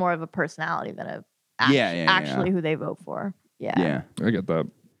definitely more of a personality than a actually who they vote for. Yeah. Yeah, I get that.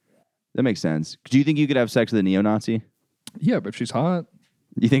 that makes sense. Do you think you could have sex with a neo-Nazi? Yeah, but if she's hot,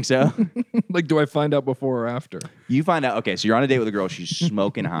 You think so? like, do I find out before or after? You find out. Okay, so you're on a date with a girl. She's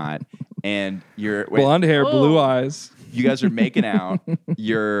smoking hot, and you're wait, Blonde hair, blue Whoa. eyes. you guys are making out.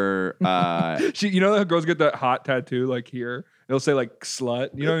 You're You know how girls get that hot tattoo like here? It'll say like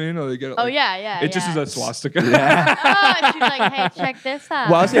slut. You know what I mean? Or they get it, Oh like- yeah. It just is a swastika. Oh, and she's like, hey, check this out.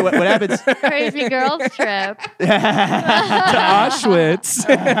 well, I'll say what happens. Crazy girls trip. to Auschwitz.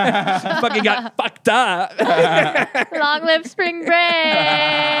 Fucking got fucked up. Long live spring break.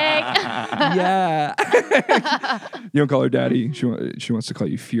 Yeah. You don't call her daddy. She wants to call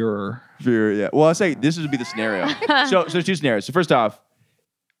you Führer. Yeah. Well, I'll say this would be the scenario. So there's two scenarios. So first off,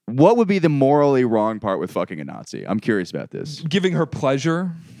 What would be the morally wrong part with fucking a Nazi? I'm curious about this. Giving her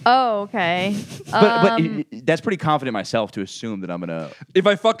pleasure. Oh, okay. But that's pretty confident myself to assume that I'm gonna. If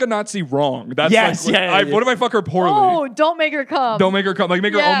I fuck a Nazi wrong, that's Yes, like, yeah, yeah. what if I fuck her poorly? Oh, don't make her come. Don't make her come. Like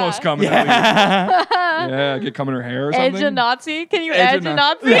make her Yeah. almost come. Yeah. Yeah, get cum in her hair or something. Edge a Nazi? Can you Edge edge a a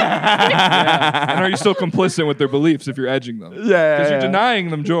Nazi? Yeah. And are you still complicit with their beliefs if you're edging them? Yeah, Because you're yeah.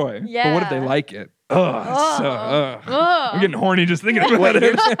 denying them joy. But what if they Yeah. like it? I'm getting horny just thinking about Wait,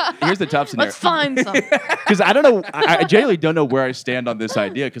 it. here's the tough scenario. Let's find some. Because I don't know. I genuinely don't know where I stand on this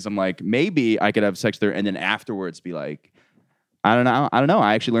idea. Because I'm like, maybe I could have sex there and then afterwards be like, I don't know.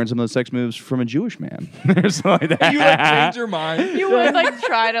 I actually learned some of those sex moves from a Jewish man. Or something like that. You like change your mind. You would like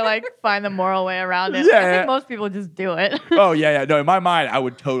try to like find the moral way around it. Yeah, I yeah. think most people just do it. Oh yeah. No, in my mind, I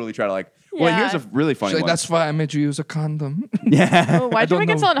would totally try to like. Well, Yeah. here's a really funny She's like, one. that's why I made you use a condom. yeah. Oh, why'd you don't make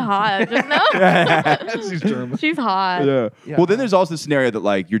it know. sound hot just now? She's German. She's hot. Yeah. Yeah. Well, then there's also the scenario that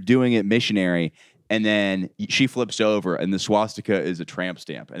like you're doing it missionary, and then she flips over, and the swastika is a tramp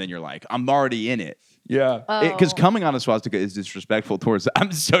stamp, and then you're like, I'm already in it. Yeah. Because Oh. coming on a swastika is disrespectful towards.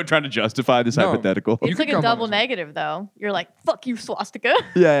 I'm so trying to justify this No. hypothetical. You It's could like a come on double as well. negative though. You're like, fuck you, swastika.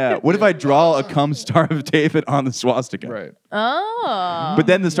 Yeah. What if I draw a cum Star of David on the swastika? Right. Oh. But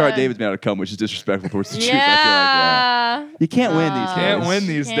then the Star of Yeah. David's made out of cum, which is disrespectful towards the Jews. I feel like, yeah. Yeah. You can't win these Can't days. win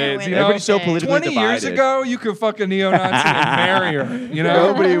these Can't days. win You these know, Everybody's so days. politically 20 years divided. ago, you could fuck a neo-Nazi and marry her. You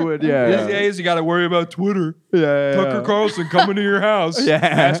know? Nobody would. Yeah. These days, you got to worry about Twitter. Yeah. Tucker Carlson coming to your house, Yeah.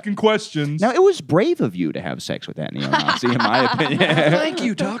 asking questions. Now it was brave of you to have sex with that neo-Nazi, in my opinion. Thank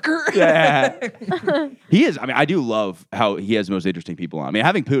you, Tucker. Yeah. He is. I mean, I do love how he has the most interesting people on. I mean,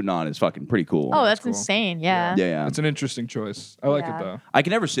 having Putin on is fucking pretty cool. Oh, that's cool. insane. Yeah. yeah. It's an interesting choice. I like Yeah. it though. I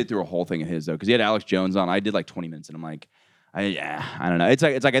can never sit through a whole thing of his though, because he had Alex Jones on. I did like 20 minutes, and I'm like, I don't know. It's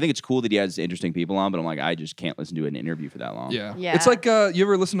like I think it's cool that he has interesting people on, but I'm like, I just can't listen to an interview for that long. Yeah. Yeah. It's like you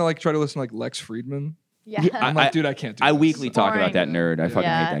ever try to listen to like Lex Friedman? Yeah. I'm like, dude, I can't do I this. guy talk about that Boring. nerd. I fucking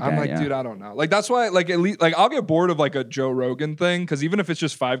Yeah. hate that guy. I'm like, yeah. dude, I don't know. Like that's why, like at least, like I'll get bored of like a Joe Rogan thing because even if it's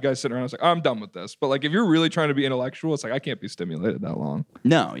just five guys sitting around, it's like I'm done with this. But like if you're really trying to be intellectual, it's like I can't be stimulated that long.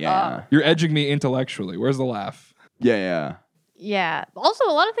 No, yeah, You're edging me intellectually. Where's the laugh? yeah. Yeah. Also,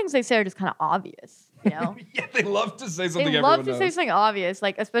 a lot of things they say are just kind of obvious. You know, Yeah, they love to say something. they love to say something obvious,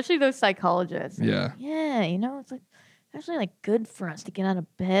 like especially those psychologists. Yeah. Yeah. You know, it's like actually like good for us to get out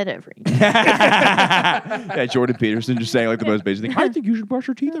of bed every day. Yeah, Jordan Peterson just saying like the most basic thing. I think you should brush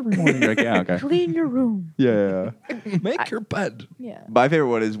your teeth every morning. You're like, yeah, okay. Clean your room. Yeah. Make your bed. Yeah. My favorite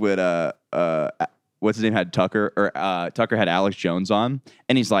one is when what's his name had Tucker or Tucker had Alex Jones on,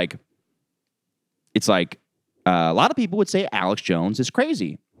 and he's like, it's like a lot of people would say Alex Jones is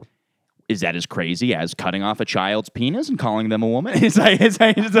crazy. Is that as crazy as cutting off a child's penis and calling them a woman? It's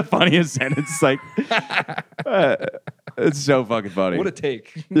the funniest sentence. It's like it's so fucking funny. What a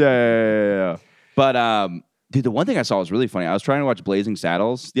take. Yeah. But dude, the one thing I saw was really funny. I was trying to watch Blazing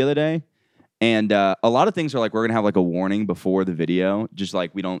Saddles the other day, and a lot of things are like we're gonna have like a warning before the video, just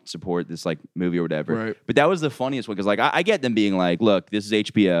like we don't support this like movie or whatever. Right. But that was the funniest one because like I get them being like, look, this is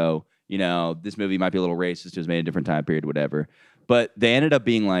HBO. You know, this movie might be a little racist. It was made in a different time period, whatever. But they ended up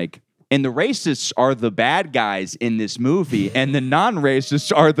being like, and the racists are the bad guys in this movie, and the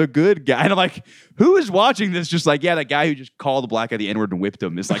non-racists are the good guy. And I'm like, who is watching this? Just like, yeah, that guy who just called the black guy the N-word and whipped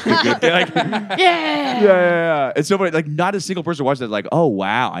him is like the good guy. Like, Yeah. yeah. And so, like, not a single person watched that. Like, oh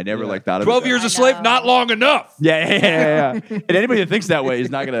wow, I never like thought of 12 it. years I a slave, know. not long enough. Yeah. And anybody that thinks that way is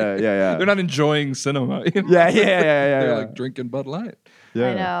not gonna. Yeah. They're not enjoying cinema. You know? Yeah. They're like drinking Bud Light,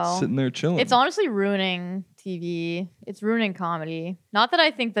 I know. sitting there chilling. It's honestly ruining TV. It's ruining comedy. Not that I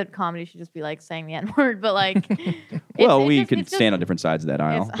think that comedy should just be like saying the N word, but like, Well, we can stand on different sides of that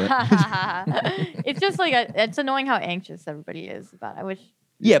aisle. It's, it's just like it's annoying how anxious everybody is about it. I wish.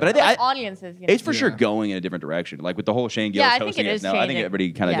 Yeah, but I think like audiences. You know? it's for sure going in a different direction. Like with the whole Shane Gillis Yeah, I think hosting it is SNL, I think changing.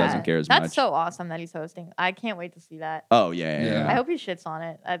 everybody kind of Yeah. doesn't care as That's much. so awesome that he's hosting. I can't wait to see that. Oh yeah. I hope he shits on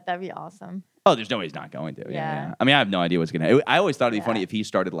it. That'd be awesome. Oh, there's no way he's not going to. Yeah. Yeah. I mean, I have no idea what's gonna. I always thought it'd be Yeah. funny if he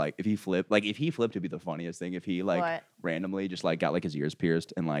started like if he flipped. Like if he flipped, it'd be the funniest thing. If he like What? randomly just like got like his ears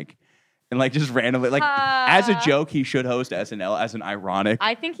pierced and like just randomly like as a joke, he should host SNL as an ironic.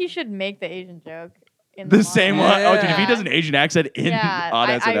 I think he should make the Asian joke. In The same one. moment. Oh, dude, if he does an Asian accent on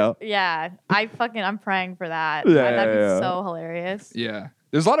SNL. I'm praying for that. Yeah, That'd yeah. be so hilarious. Yeah.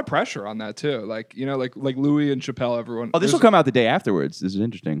 There's a lot of pressure on that too. Like, you know, like Louis and Chappelle, everyone. Oh, this will there's- come out the day afterwards. This is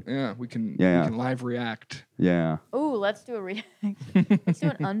interesting. Yeah, we can Yeah. we can live react. Yeah. Ooh, let's do a let's do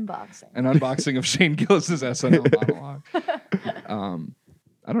an unboxing. An unboxing of Shane Gillis's SNL monologue.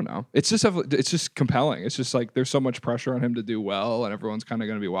 I don't know. It's just compelling. It's just like there's so much pressure on him to do well, and everyone's kind of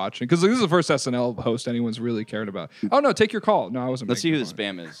going to be watching because this is the first SNL host anyone's really cared about. Oh no, take your call. No, I wasn't. Let's see making who the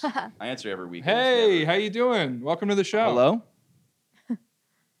fun. spam is. I answer every week. Hey, how you doing? Welcome to the show. Hello.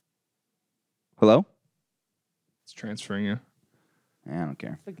 Hello. It's transferring you. I don't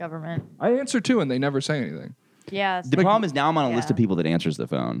care. The government. I answer too, and they never say anything. Yeah. The problem is now I'm on a list Yeah. of people that answers the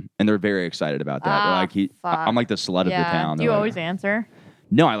phone, and they're very excited about that. They're Ah, like fuck. I'm like the slut of the town. Do They're you like, always answer?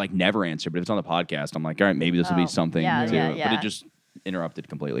 No, I like never answer, but if it's on the podcast, I'm like, all right, maybe this will Oh, be something. yeah, to, yeah, But yeah. it just interrupted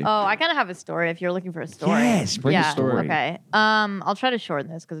completely. Oh, I kind of have a story if you're looking for a story. Yes, bring a yeah. story. Okay. I'll try to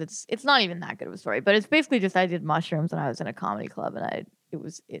shorten this because it's not even that good of a story, but it's basically just I did mushrooms when I was in a comedy club and I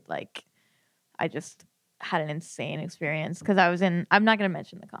just had an insane experience because I'm not gonna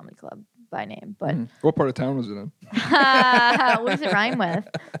mention the comedy club by name, but What part of town was it in? what does it rhyme with?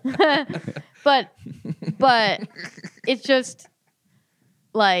 but it's just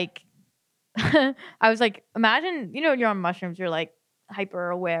like I was like, imagine when you're on mushrooms, you're like hyper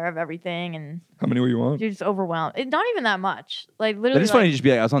aware of everything and How many were you on? you're just overwhelmed. It's not even that much. Like literally, But it's funny to just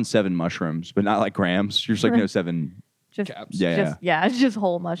be like, I was on 7 mushrooms, but not like grams. You're just like, 7. just Caps. Yeah, it's just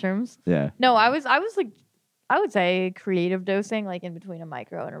whole mushrooms. Yeah. No, I was like, I would say creative dosing, like in between a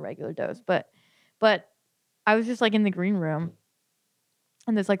micro and a regular dose. But I was just like in the green room,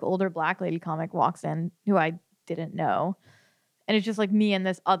 and this like older black lady comic walks in who I didn't know, and it's just like me and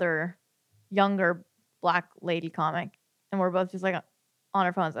this other younger black lady comic, and we're both just like on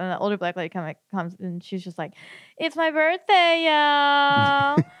our phones. And the older black lady comic comes and she's just like, "It's my birthday,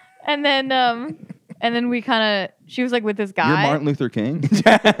 y'all," and then we kind of, she was like with this guy. You're Martin Luther King.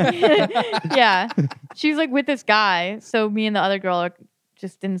 Yeah. She was like with this guy. So me and the other girl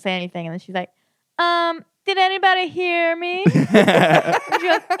just didn't say anything. And then she's like, did anybody hear me? And she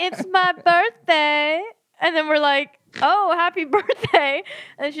goes, it's my birthday. And then we're like, oh, happy birthday.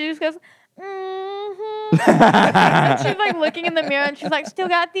 And she just goes, and she's like looking in the mirror and she's like, still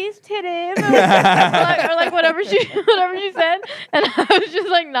got these titties. Or like whatever she said. And I was just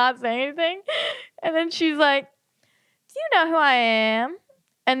like not saying anything. And then she's like, do you know who I am?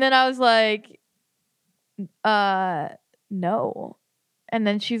 And then I was like, no. And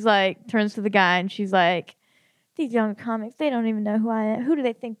then she's like, turns to the guy and she's like, these young comics, they don't even know who I am. Who do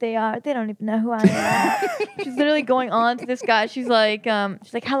they think they are? They don't even know who I am. She's literally going on to this guy. She's like,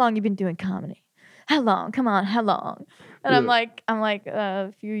 how long you been doing comedy? How long? Come on, how long? And I'm like,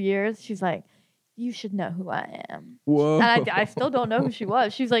 a few years. She's like, you should know who I am. Whoa. And I still don't know who she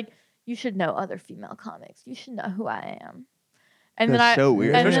was. She's like, you should know other female comics. You should know who I am. And That's so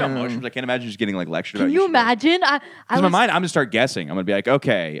weird. and Especially then- on mushrooms. I can't imagine just getting like lectured Can about. you imagine? I In my was mind, I'm gonna start guessing. I'm gonna be like,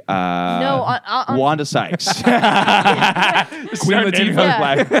 okay, no on Wanda Sykes, Queen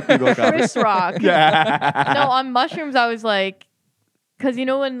Latifah. Yeah. Chris Rock. Yeah. No, on mushrooms, I was like, because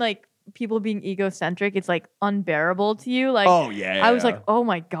when like people being egocentric, it's like unbearable to you. Like, Oh yeah. I was like, oh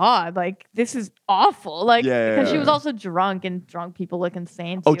my god, like this is awful. Like, Yeah, because she yeah. was also drunk, and drunk people look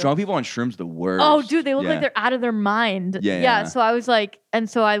insane. To oh, you. drunk people on shrooms the worst. Oh, dude, they look Yeah. like they're out of their mind. Yeah. So I was like, and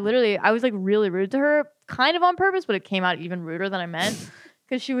so I was like really rude to her, kind of on purpose, but it came out even ruder than I meant.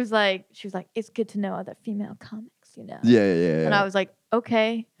 Because she was like, it's good to know other female comics, Yeah. And I was like,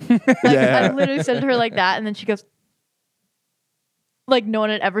 okay. Like, Yeah. I literally said to her like that, and then she goes, like no one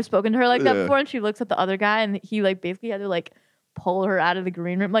had ever spoken to her like that Yeah. before, and she looks at the other guy, and he like basically had to like pull her out of the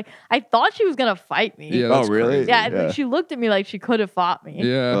green room. Like I thought she was gonna fight me. Yeah, Oh, that's really? crazy. Yeah, and she looked at me like she could have fought me.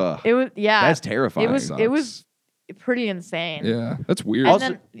 Yeah. Ugh. It was That's terrifying. it was pretty insane. Yeah. That's weird. And Also,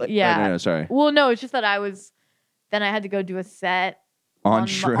 then- like- yeah. No, sorry. Well, no, it's just that then I had to go do a set On mu-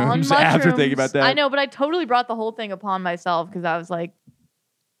 shrooms after thinking about that. I know, but I totally brought the whole thing upon myself because I was like,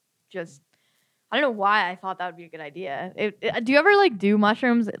 just, I don't know why I thought that would be a good idea. Do you ever like do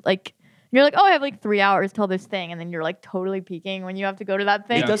mushrooms? Like, you're like, oh, I have like 3 hours till this thing, and then you're like totally peaking when you have to go to that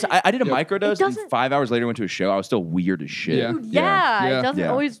thing. It does. I did a Yep. microdose, It and doesn't- 5 hours later went to a show. I was still weird as shit. Yeah. Dude, yeah, Yeah. it doesn't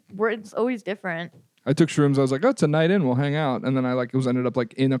Yeah. always work. It's always different. I took shrooms. I was like, oh, it's a night in. We'll hang out. And then I ended up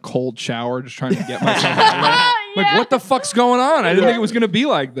like in a cold shower just trying to get myself out of there. Like, Yeah. what the fuck's going on? I didn't think it was going to be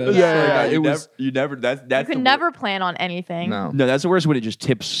like this. Like, it was. You never. That's You the can never plan on anything. No. No, that's the worst when it just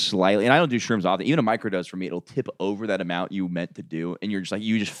tips slightly. And I don't do shrooms often. Even a microdose for me, it'll tip over that amount you meant to do, and you're just like,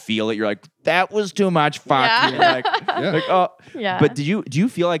 you just feel it. You're like, that was too much. Fuck. Yeah. You're like, Yeah. like, oh. Yeah. But do you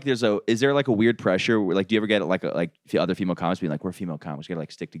feel like is there like a weird pressure? Where, like, do you ever get like other female comics being like, we're female comics, we gotta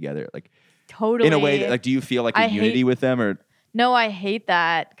like stick together, like Totally. in a way that, like, do you feel like a I unity hate- with them or? No, I hate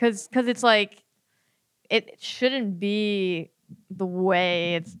that because it's like it shouldn't be the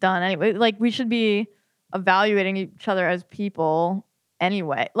way it's done anyway. Like we should be evaluating each other as people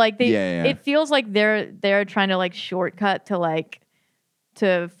anyway. Like Yeah. it feels like they're trying to like shortcut to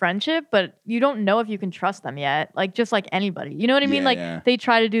to friendship, but you don't know if you can trust them yet. Like just like anybody, you know what I mean? Yeah, Like yeah. they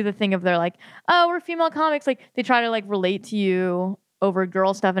try to do the thing of they're like, oh, we're female comics. Like they try to like relate to you over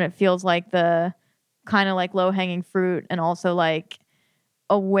girl stuff, and it feels like the kind of like low hanging fruit, and also like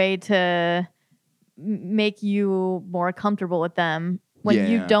a way to make you more comfortable with them when Yeah,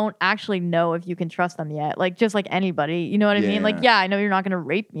 you yeah. don't actually know if you can trust them yet. Like just like anybody, you know what I mean? Like, Yeah. yeah, I know you're not gonna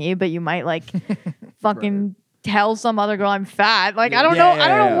rape me, but you might like fucking tell some other girl I'm fat. Like I don't Yeah, know, yeah, I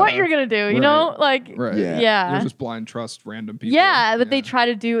don't know yeah. what you're gonna do. You know, like Right. Yeah. yeah. You'll just blind trust random people. Yeah, but they try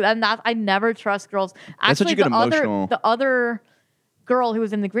to do, and that I never trust girls. That's such Actually, a good the emotional- other girl who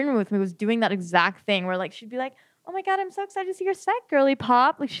was in the green room with me was doing that exact thing, where like she'd be like, "Oh my god, I'm so excited to see your set, girly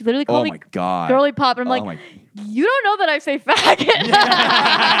pop!" Like she literally Oh called my me god. girly pop, and I'm Oh like, my- "You don't know that I say faggot."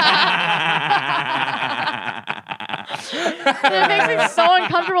 And it makes me so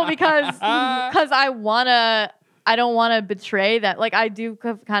uncomfortable because I don't wanna betray that. Like I do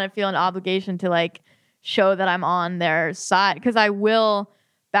kind of feel an obligation to like show that I'm on their side, because I will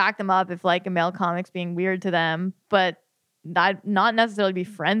back them up if like a male comic's being weird to them, but not necessarily be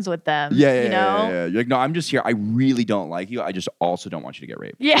friends with them. Yeah, you know. yeah. You're like, no, I'm just here. I really don't like you. I just also don't want you to get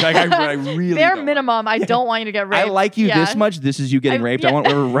raped. Yeah. Like, I really Bare don't minimum, I don't want you to get Like, raped. I like you Yeah. this much. This is you getting raped. I yeah. want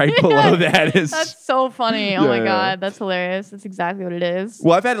whatever right below that is. That's so funny. Oh Yeah, my yeah. god, that's hilarious. That's exactly what it is.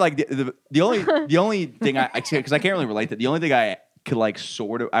 Well, I've had like the only thing I because I can't really relate to. The only thing I could like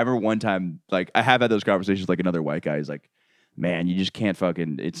sort of. I remember one time like I have had those conversations with, like another white guy. He's like, "Man, you just can't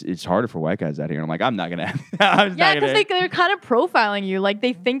fucking. It's harder for white guys out here." And I'm like, I'm not gonna. I'm Yeah, not gonna. because they're kind of profiling you. Like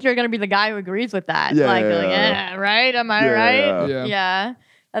they think you're gonna be the guy who agrees with that. Yeah, like, yeah, like, yeah. right? Am I Yeah, right? yeah. Yeah. Yeah.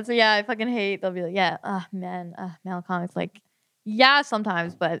 That's what, yeah, I fucking hate. They'll be like, yeah, man, male comics. Like, yeah,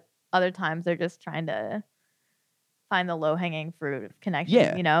 sometimes, but other times they're just trying to find the low hanging fruit of connection.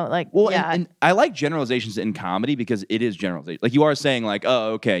 Yeah. You know, like, Well, yeah, and I like generalizations in comedy because it is generalization. Like you are saying, like,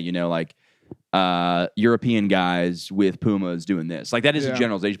 oh, okay, you know, like European guys with Pumas doing this. Like that is a Yeah.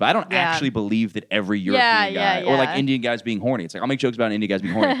 generalization, but I don't Yeah. actually believe that every European Yeah, guy or like yeah. Indian guys being horny. It's like I'll make jokes about Indian guys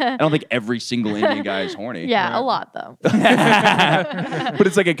being horny. I don't think every single Indian guy is horny. yeah, a lot though. But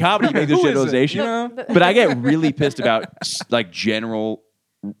it's like a comedy, you make this Who is it? generalization. You know? But I get really pissed about like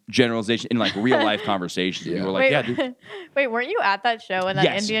generalization in like real life conversations. And Yeah. people are like, Wait, yeah, dude. wait, weren't you at that show and that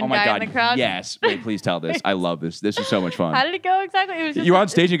Yes. Indian Oh my guy God. in the crowd? Yes. Wait, please tell this. I love this. This is so much fun. How did it go exactly? It was just You're on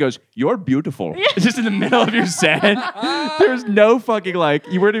stage and he goes, "You're beautiful." Just in the middle of your set. There's no fucking like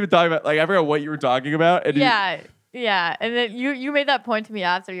you weren't even talking about like I forgot what you were talking about. And you- Yeah, and then you made that point to me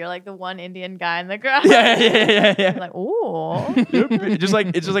after. You're like the one Indian guy in the crowd. yeah. I'm like, ooh. It's just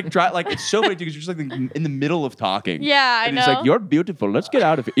like try like it's so funny because you're just like in the middle of talking. Yeah, I and know. he's like, "You're beautiful. Let's get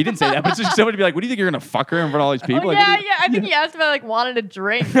out of here." He didn't say that, but it's just somebody be like, "What do you think you're gonna fuck her in front of all these people?" Oh, Like, yeah, what do you- yeah. I think he asked if I like wanted a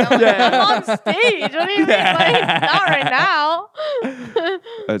drink. I'm like, I'm on stage. What do you mean? Like, not right now.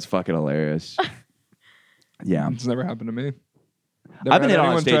 That's fucking hilarious. Yeah. It's never happened to me. I've been hit Never had on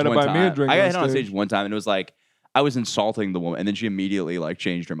anyone stage try to one buy me a time. drink I got on hit on stage. stage one time, and it was like I was insulting the woman, and then she immediately like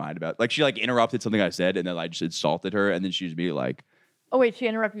changed her mind about like she like interrupted something I said, and then I just insulted her, and then she was immediately like, Oh wait, she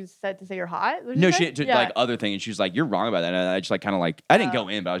interrupted you said to say you're hot? What did no, you say? she did Yeah. like other thing, and she was like, "You're wrong about that." And I just like kind of like I didn't go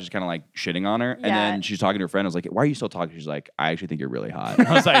in, but I was just kind of like shitting on her, and Yeah. then she's talking to her friend. I was like, "Why are you still talking?" She's like, "I actually think you're really hot."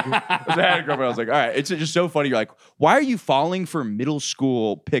 I was like, I had a girlfriend. I was like, "All right." It's just so funny. You're like, "Why are you falling for middle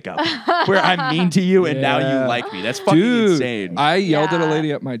school pickup where I'm mean to you and now Yeah. you like me?" That's fucking Dude, insane. I yelled at a Yeah.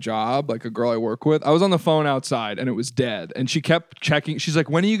 lady at my job, like a girl I work with. I was on the phone outside and it was dead. And she kept checking. She's like,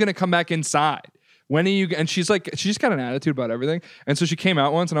 "When are you going to come back inside? When are you?" And she's like, she just got an attitude about everything. And so she came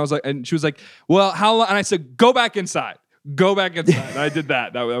out once and I was like, and she was like, "Well, how long?" And I said, "Go back inside. Go back inside." And I did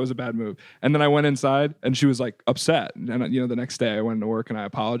that. That was a bad move. And then I went inside and she was like upset. And you know, the next day I went into work and I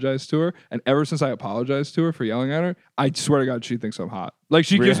apologized to her. And ever since I apologized to her for yelling at her, I swear to God, she thinks I'm hot. Like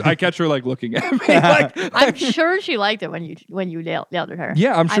I catch her like looking at me. like, I'm sure she liked it when you yelled at her.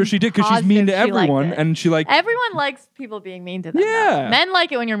 yeah, I'm sure she did because she's mean to positive she liked everyone. it. And she like, Everyone likes people being mean to them. though. Yeah. Men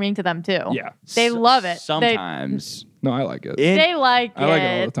like it when you're mean to them too. yeah. They love it. Sometimes. No, I like it. They like it. I like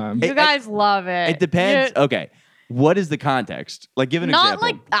it all the time. You guys love it. It depends. You- Okay. What is the context? Like, give an not example.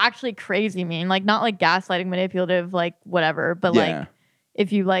 like actually crazy mean, like not like gaslighting, manipulative, like whatever, but Yeah. like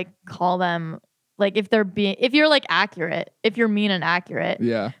if you like call them, like if you're like accurate, if you're mean and accurate,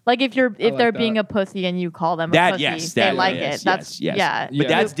 Yeah. like if like they're being that. a pussy and you call them a that, pussy, yes. they That, like yes, it. That's yes. yeah. But Yeah.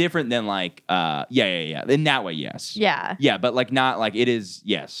 that's different than like, yeah. In that way, yes. Yeah. Yeah, but like not like it is,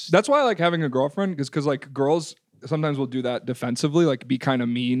 yes. That's why I like having a girlfriend because like girls sometimes will do that defensively, like be kind of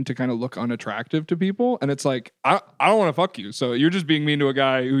mean to kind of look unattractive to people. And it's like, I don't want to fuck you. So you're just being mean to a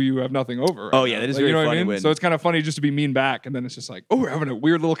guy who you have nothing over. Oh, right yeah, now. that is Like, very you know what funny I mean? when- So it's kind of funny just to be mean back. And then it's just like, oh, we're having a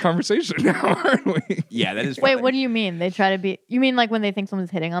weird little conversation now, aren't we? Yeah, that is. Wait, funny. what do you mean? They try to be. You mean like when they think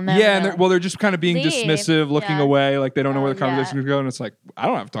someone's hitting on them? Yeah, and they're just kind of being See, dismissive, looking yeah. away, like they don't know where the Oh, yeah. conversation is going. It's like, I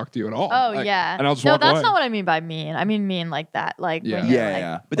don't have to talk to you at all. Oh Like, yeah. and I'll just no, walk that's away. not what I mean by mean. I mean mean like that. Like Yeah. when you're Yeah, like,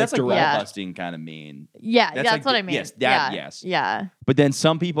 yeah. But that's like direct. Yeah. ball busting kind of mean. Yeah, That's that's like what the- I mean. yes, that- yeah. yes. Yeah. But then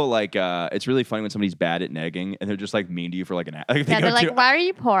some people like it's really funny when somebody's bad at negging and they're just like mean to you for like an hour. Like, Yeah, they're like, why are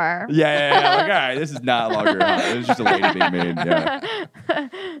you poor? Yeah. Like, all right, this is not longer. It was just a lady being mean. Yeah.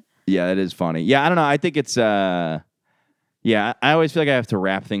 Yeah, that is funny. Yeah, I don't know. I think it's yeah, I always feel like I have to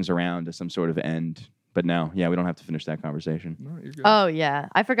wrap things around to some sort of end. But no, yeah, we don't have to finish that conversation. No, you're good. Oh yeah.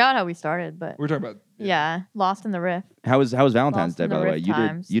 I forgot how we started, but We're talking about yeah, Lost in the Rift. How was Valentine's Lost Day in the by the way? Rift You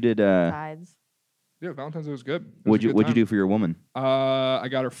times. did Tides. Yeah, Valentine's Day was good. It was what'd a you good do time. for your woman? I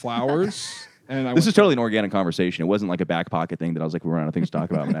got her flowers, and I This went is totally an organic conversation. It wasn't like a back pocket thing that I was like, we're running out of things to talk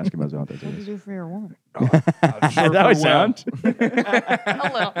about and asking about Valentine's What did you Day. do for your woman? That I would will. sound.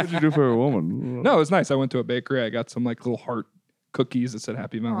 A little. What'd you do for a woman? No, it was nice. I went to a bakery. I got some like little heart cookies that said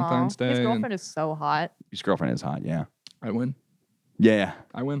Happy Valentine's Aw, Day. His and girlfriend is so hot. His girlfriend is hot, yeah. I win. Yeah.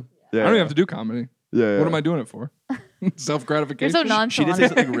 I win. Yeah, I don't even have to do comedy. Yeah. What am I doing it for? Self You're gratification. so She nonchalant. did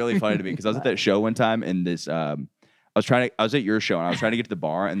say something really funny to me because I was at that show one time and this I was at your show and I was trying to get to the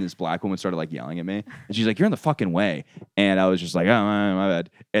bar and this black woman started like yelling at me and she's like, "You're in the fucking way," and I was just like, "Oh my bad."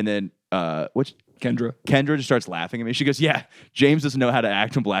 And then which Kendra. Kendra just starts laughing at me. She goes, "Yeah, James doesn't know how to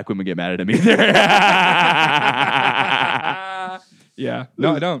act when black women get mad at him either." Yeah.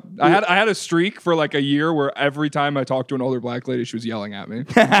 No, I don't. I had a streak for like a year where every time I talked to an older black lady, she was yelling at me.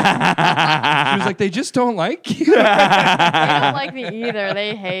 She was like, "They just don't like you." They don't like me either.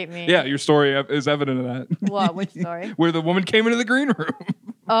 They hate me. Yeah, your story is evident of that. What? Which story? Where the woman came into the green room.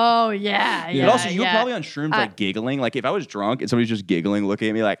 Oh yeah. Yeah. But also, you were yeah. probably on shrooms like giggling. Like if I was drunk and somebody's just giggling, looking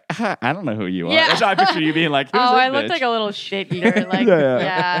at me like, I don't know who you are. Yeah. That's how I picture you being like, "Who's Oh, this I looked bitch?" like a little shit eater. Like, Yeah.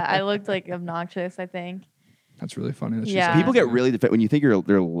 yeah, I looked like obnoxious. I think. That's really funny. That she Yeah. said People that. get really when you think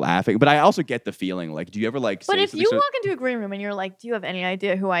they're laughing, but I also get the feeling like, do you ever like? But say if something you so- walk into a green room and you're like, "Do you have any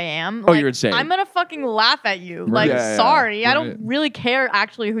idea who I am?" Oh, Like, you're insane. I'm gonna fucking laugh at you. Right. Like, Yeah, yeah, sorry, I right. don't really care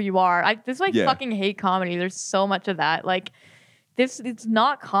actually who you are. This is why I Yeah. fucking hate comedy. There's so much of that. Like, it's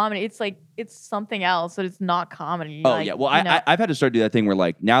not comedy. It's like it's something else, but it's not comedy. Oh Like, yeah, well you know. I've had to start do that thing where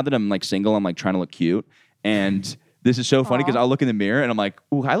like now that I'm like single, I'm like trying to look cute, and this is so funny because Aw. I'll look in the mirror and I'm like,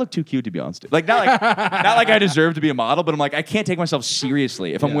 ooh, I look too cute to be on stage. Like not like I deserve to be a model, but I'm like I can't take myself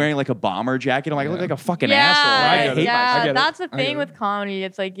seriously if I'm Yeah. wearing like a bomber jacket. I'm like I look Yeah. like a fucking yeah, asshole. Like, I get it. hate yeah. myself. I get it. That's the I thing get with it. comedy.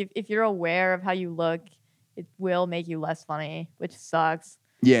 It's like if you're aware of how you look, it will make you less funny, which sucks.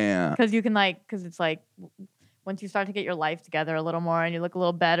 Yeah. Because you can because it's like once you start to get your life together a little more and you look a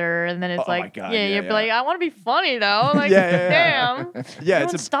little better, and then it's Oh my like, God, yeah, yeah, you're yeah. like, I want to be funny though. Like, Yeah. damn. Yeah,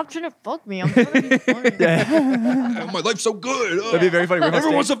 Everyone it's stop trying to fuck me. I'm trying to be funny. a, Oh, my life's so good. Oh. that'd be very funny.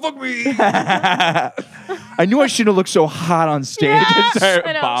 Everyone wants to fuck me. I knew I shouldn't have looked so hot on stage and start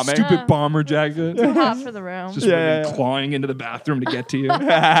I know. bombing. Stupid bomber jacket. Too hot for the room. Just Yeah. fucking clawing into the bathroom to get to you.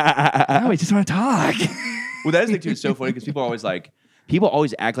 No, we just want to talk. Well, that is the thing too. It's so funny because people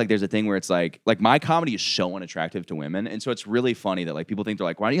always act like there's a thing where it's like my comedy is so unattractive to women, and so it's really funny that like people think they're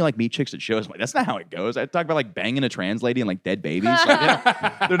like, why don't you like meet chicks at shows? I'm like, that's not how it goes. I talk about like banging a trans lady and like dead babies.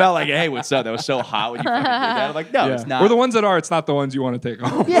 Like, they're not like, hey, what's up? That was so hot when you fucking did that. I'm like, no, Yeah. it's not. Or the ones that are, it's not the ones you want to take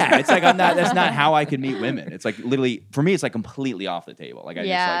home. yeah, it's like I'm not. That's not how I could meet women. It's like literally for me, it's like completely off the table. Like I just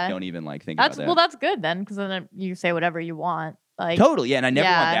Yeah. like don't even like think That's about that. well, that's good then, because then you say whatever you want. Like, Totally, yeah, and I never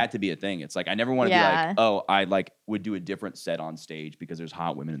want Yeah. that to be a thing. It's like I never want to be Yeah. like, oh, I like would do a different set on stage because there's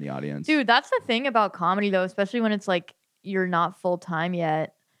hot women in the audience. dude, that's the thing about comedy though, especially when it's like you're not full time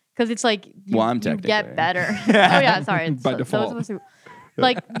yet, because it's like you, Well, I'm you technically. get better. Oh yeah, sorry. It's By so default. supposed to-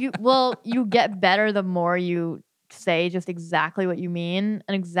 like you get better the more you say just exactly what you mean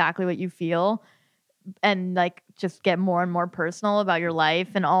and exactly what you feel, and like just get more and more personal about your life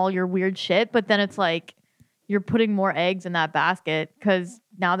and all your weird shit. But then it's like you're putting more eggs in that basket because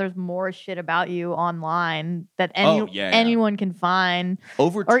now there's more shit about you online that anyone can find.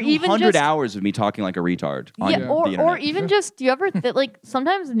 Over or 200 even just- hours of me talking like a retard on Yeah, the or internet. even just do you ever like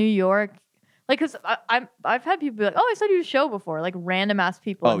sometimes New York, like because I've had people be like, oh, I saw you show before, like random ass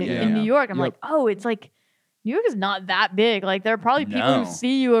people Oh, in yeah, New yeah. York. I'm Yep. like, oh, it's like New York is not that big. Like there are probably people No. who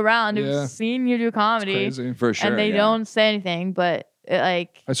see you around Yeah. who've seen you do It's comedy crazy. For sure. and they yeah. don't say anything, but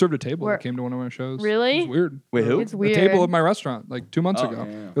like I served a table Where- that came to one of my shows. Really? It's weird. Wait, who? it's The weird. table of my restaurant like 2 months Oh, ago. yeah,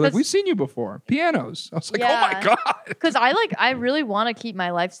 yeah. They're like, That's- we've seen you before. Pianos. I was like, oh Yeah. my God. Because I really want to keep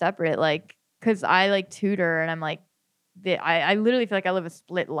my life separate. Like because I like tutor and I'm like, I literally feel like I live a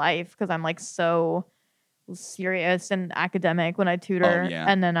split life because I'm like so serious and academic when I tutor, yeah.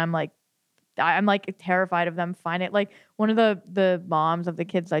 and then I'm like terrified of them find it. Like one of the moms of the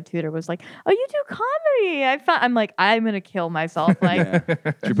kids I tutor was like, "Oh, you do comedy?" I'm like, I'm gonna kill myself. Like, Yeah.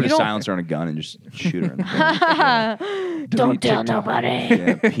 Should put a don't- silencer on a gun and just shoot her in the face. don't tell nobody.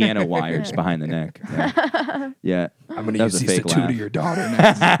 Yeah, piano wires behind the neck. Yeah. I'm gonna That was use a these to fake tutor laugh. your daughter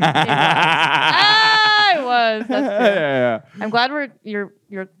next. I was. That's true. yeah. I'm glad you're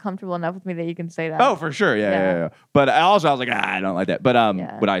comfortable enough with me that you can say that. Oh, for sure. Yeah. But I was like, I don't like that. But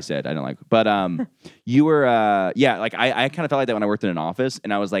Yeah. what I said, I don't like. But you were, like I kind of felt like that when I worked in an office,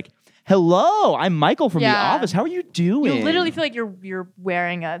 and I was like, "Hello, I'm Michael from The Yeah. Office. How are you doing?" You literally feel like you're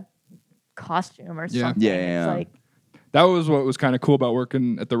wearing a costume or Yeah. something. Yeah. It's like, That was what was kind of cool about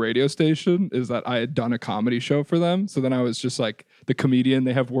working at the radio station is that I had done a comedy show for them. So then I was just like the comedian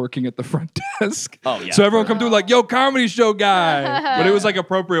they have working at the front desk. Oh, yeah. So everyone come through like, yo, comedy show guy. But it was like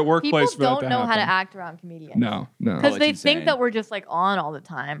appropriate people workplace for that don't to know how to happen. act around comedians. No. Because it's they insane. think that we're just like on all the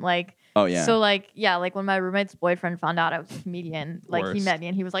time. Like, Oh, yeah. So like, yeah, like when my roommate's boyfriend found out I was a comedian, like he Worst. met me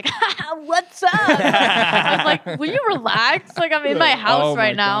and he was like, "What's up?" I was like, "Will you relax? Like I'm in my house Oh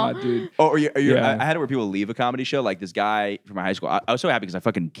right my now." God, dude. Oh, Yeah. I had it where people leave a comedy show. Like this guy from my high school. I was so happy because I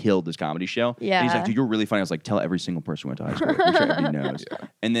fucking killed this comedy show. And he's Yeah. like, "Dude, you're really funny." I was like, "Tell every single person we went to high school. Make sure everybody knows."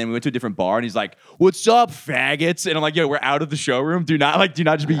 And then we went to a different bar, and he's like, "What's up, faggots?" And I'm like, "Yo, we're out of the showroom. Do not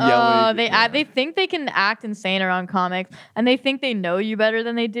just be yelling." They think they can act insane around comics, and they think they know you better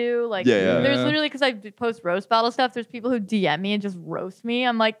than they do. Like, Yeah. there's literally because I post roast battle stuff. There's people who DM me and just roast me.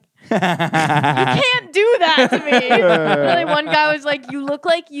 I'm like, you can't do that to me. Really, one guy was like, "You look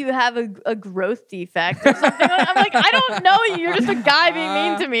like you have a growth defect or something." I'm like, I don't know you. You're just a guy being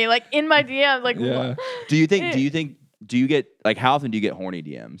mean to me. Like in my DMs, like Yeah. Do you get like how often do you get horny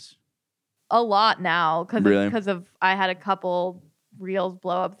DMs? a lot now Really? because of I had a couple reels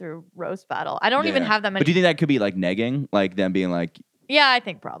blow up through roast battle. I don't even Yeah. have that many. But do you think that could be like negging, like them being like, Yeah, I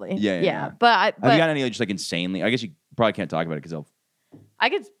think probably. Yeah. But have you got any like, just like insanely? I guess you probably can't talk about it because they'll. I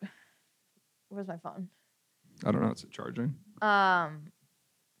could. Where's my phone? I don't know. It's charging.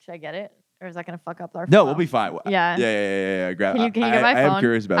 Should I get it, or is that gonna fuck up our? No, flow? we'll be fine. Yeah. Yeah. Grab. Can you get my I phone? am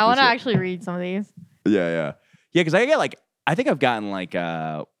curious about. I want to this. actually read some of these. Yeah. Because I get like I think I've gotten like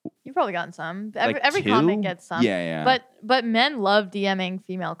You've probably gotten some. like Every two? comic gets some. Yeah. But men love DMing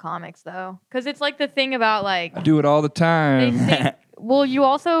female comics though, because it's like the thing about like I do it all the they time. think. Well, you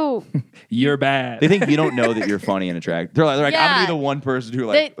also You're bad. they think you don't know that you're funny and attractive. They're like I'm gonna Yeah. be the one person who they,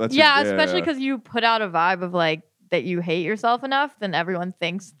 like. let's yeah, just- especially because you put out a vibe of like that you hate yourself enough, then everyone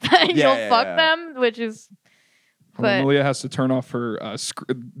thinks that Yeah, you'll fuck yeah. them, which is. But Malia has to turn off her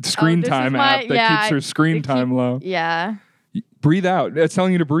screen this is time my- app that yeah, keeps her screen it keep- time low. yeah, Breathe out. It's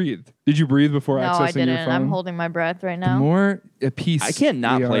telling you to breathe. Did you breathe before no, accessing I didn't. your phone? I'm holding my breath right The now. more at peace I can't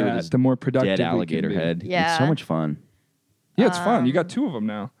not we play are with at, this the more productive dead we can alligator be. head. It's Yeah. so much fun. Yeah, it's fun. You got two of them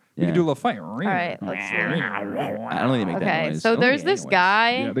now. You Yeah. can do a little fight. All right, let's see. I don't think they make that Okay, noise. so Okay, there's this anyways.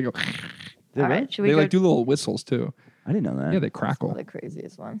 guy. Yeah, they go. They All what? right, should we They go like do little whistles too. I didn't know that. Yeah, they crackle. the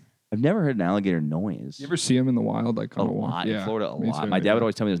craziest one? I've never heard an alligator noise. You ever see them in the wild? Like A on a walk? lot Yeah, in Florida, a me lot. too, My dad yeah. would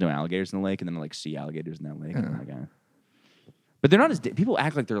always tell me there's no alligators in the lake, and then I like see alligators in that lake. And I'm Yeah. like, but they're not as people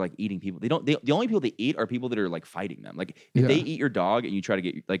act like they're like eating people. They don't. The only people they eat are people that are like fighting them. Like if they Yeah. eat your dog and you try to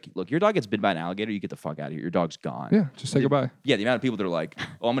get like, look, your dog gets bitten by an alligator, you get the fuck out of here. Your dog's gone. Yeah, just say goodbye. Yeah, the amount of people that are like,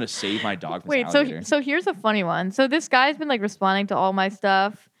 oh, I'm gonna save my dog from Wait, this so alligator. so here's a funny one. So this guy's been like responding to all my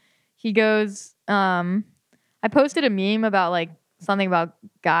stuff. He goes, I posted a meme about like something about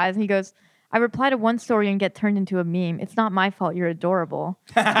guys, and he goes, "I reply to one story and get turned into a meme. It's not my fault. You're adorable."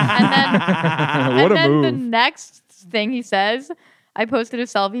 and then, What and a then move. the next thing he says, I posted a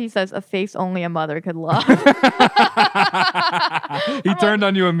selfie. He says, "A face only a mother could love." He turned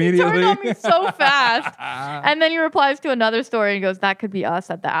on you He immediately. turned on me so fast. And then he replies to another story and goes, "That could be us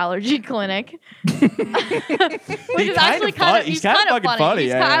at the allergy clinic." Which is actually kind of he's kind of fucking funny.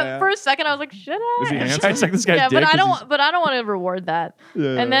 He's Yeah, kind yeah. For a second, I was like, "Should I?" Is he I handsome? check this guy's Yeah, dick but I 'cause don't. But I don't want to reward that.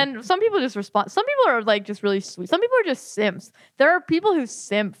 And then some people just respond. Some people are like just really sweet. Some people are just simps. There are people who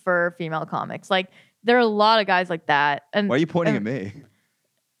simp for female comics. Like there are a lot of guys like that. And Why are you pointing at me?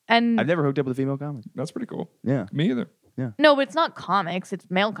 And I've never hooked up with a female comic. That's pretty cool. Yeah. Me either. no, but it's not comics. It's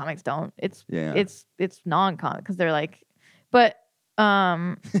male comics don't. It's Yeah. it's non-comic because they're like, but wait,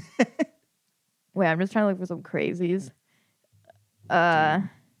 I'm just trying to look for some crazies.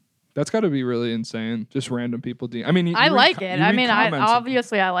 That's got to be really insane. Just random people. I mean, I like it. I mean, I comments.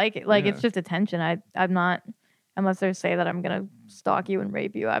 obviously I like it. Like Yeah. it's just attention. I'm not unless they say that I'm gonna stalk you and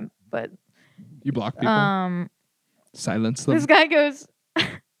rape you. But You block people. Silence them. this guy goes.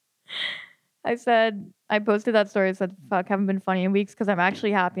 I said, I posted that story. I said, fuck, haven't been funny in weeks because I'm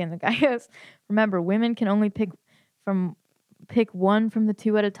actually happy. And the guy goes, remember, women can only pick one from the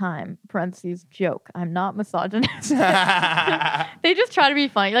two at a time. Parentheses, joke. I'm not misogynist. They just try to be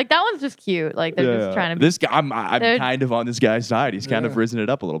funny. Like, that one's just cute. Like, they're just trying to be. This guy, I'm kind of on this guy's side. He's kind of risen it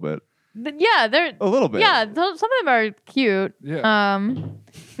up a little bit. Yeah, they're. A little bit. Yeah, some of them are cute. Yeah.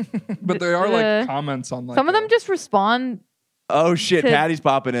 But there are like comments on like. Some of them just respond. Oh, shit. Patty's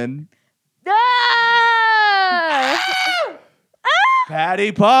popping in. Ah!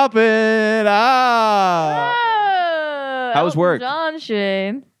 Patty popping. Ah. How was work? John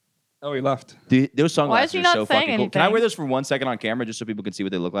Shane. Oh, he left. Dude, those sunglasses he are not so saying fucking cool. Can I anything? wear those for 1 second on camera just so people can see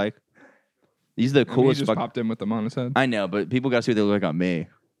what they look like? These are the He coolest. just popped in with them on his head. I know, but people got to see what they look like on me.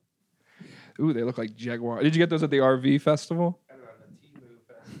 Ooh, they look like Jaguar. Did you get those at the RV festival?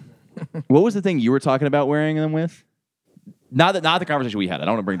 What was the thing you were talking about wearing them with? Not the conversation we had. I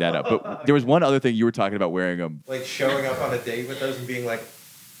don't want to bring that up. But there was one other thing you were talking about wearing them. Like showing up on a date with those and being like,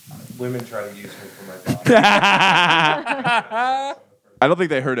 women try to use me for my body. I don't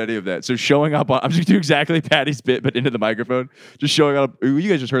think they heard any of that. So showing up on, I'm just gonna do exactly Patty's bit, but into the microphone. Just showing up. Ooh, you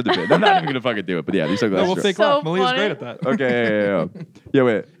guys just heard the bit. I'm not even gonna fucking do it. But yeah, these sunglasses. No, we'll fake So laugh. Malia's funny. great at that. Okay, yeah,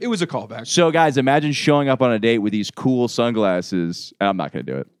 wait. It was a callback. So guys, imagine showing up on a date with these cool sunglasses. I'm not gonna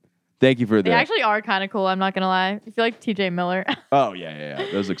do it. Thank you for They that. actually are kind of cool. I'm not gonna lie. I feel like TJ Miller. Oh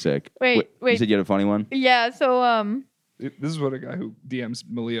yeah. Those look sick. Wait. You said you had a funny one. Yeah. So This is what a guy who DMs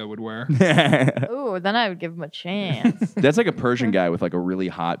Malia would wear. ooh, then I would give him a chance. That's like a Persian guy with like a really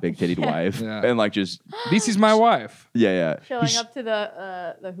hot, big titted wife, Yeah. and like just This my wife. yeah. Showing up to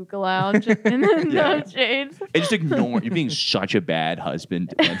the hookah lounge in the Yeah. shades. And just ignore. You're being such a bad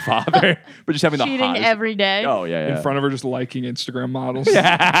husband and father, but just having the Cheating hottest. every day. Oh yeah. In front of her, just liking Instagram models.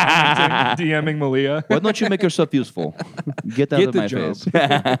 Yeah. DMing Malia. Why don't you make yourself useful? Get out Get of the my job.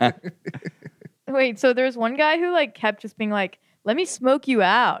 face. Wait, so there's one guy who like kept just being like, "Let me smoke you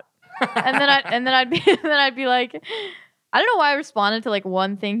out," and then I'd be like, I don't know why I responded to like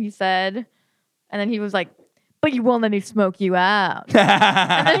one thing he said, and then he was like, "But you won't let me smoke you out,"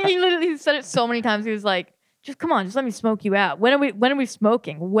 and then he literally said it so many times. He was like, "Just come on, just let me smoke you out. When are we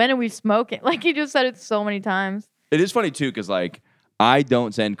smoking? When are we smoking?" Like he just said it so many times. It is funny too, because like I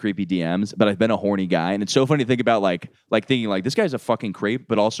don't send creepy DMs, but I've been a horny guy, and it's so funny to think about like thinking like this guy's a fucking creep,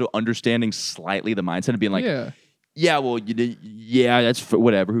 but also understanding slightly the mindset of being like, yeah, well, that's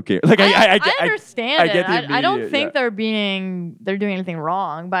whatever. Who cares? Like I understand I get it. the I don't immediate- think they're doing anything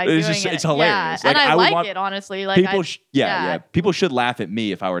wrong by It's doing just- it. it's hilarious. Yeah. Like, And I I would like want it honestly. Like people, yeah. people should laugh at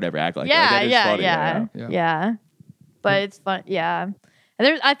me if I were to ever act like that. Like, that is funny. Yeah. But it's fun. Yeah.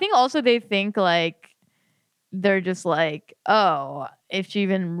 And I think also they think like they're just like, oh, if she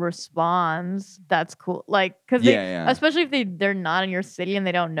even responds, that's cool. Like, because especially if they're not in your city and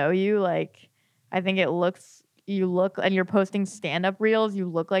they don't know you, like, I think you look and you're posting stand-up reels, you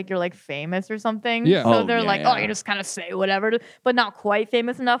look like you're like famous or something. Yeah. So they're like, oh, you just kind of say whatever, but not quite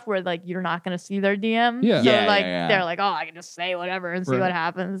famous enough where like you're not gonna see their DM. Yeah. So Yeah, like yeah. they're like, oh, I can just say whatever and see Right. what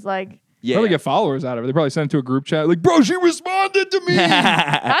happens. Like Probably get followers out of it. They probably send it to a group chat like, bro, she responded to me.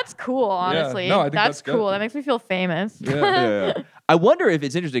 that's cool, honestly. No, I think that's good. cool. That makes me feel famous. Yeah. I wonder if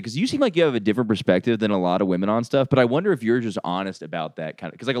it's interesting because you seem like you have a different perspective than a lot of women on stuff, but I wonder if you're just honest about that kind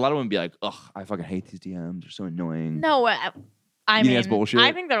of because like a lot of women be like, ugh, I fucking hate these DMs. They're so annoying. No, I You think mean, that's bullshit?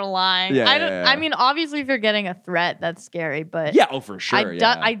 I think they're lying. Yeah, I don't. yeah, yeah. I mean, obviously, if you're getting a threat, that's scary. But Yeah, for sure.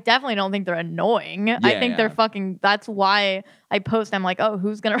 I definitely don't think they're annoying. I think they're fucking. That's why I post. I'm like, oh,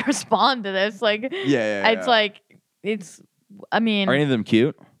 who's gonna respond to this? Like, it's like, it's. I mean, Are any of them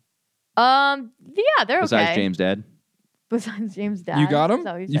cute? yeah, they're Besides okay. James' dad? Besides James' dad. You got him?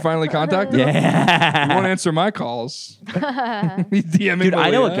 So he's You finally contacted him? Yeah. You won't answer my calls. He's DMing Dude, I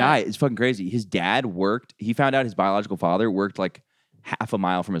know a Malia. guy. It's fucking crazy. His dad worked. He found out his biological father worked like half a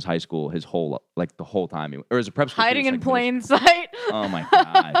mile from his high school the whole time, or as a prep school. hiding kid, in it's like plain sight. Oh my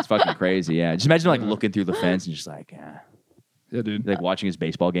god, it's fucking crazy. Yeah, just imagine like looking through the fence and just like, Yeah, dude. like watching his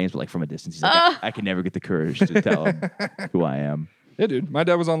baseball games, but like from a distance. He's like, I can never get the courage to tell him who I am. Yeah, dude. My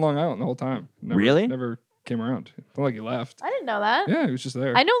dad was on Long Island the whole time. Really? Never came around. It's not like he left. I didn't know that. Yeah, he was just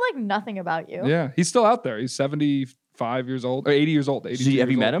there. I know like nothing about you. Yeah, he's still out there. He's 75 years old, or 80 years old. 82 Have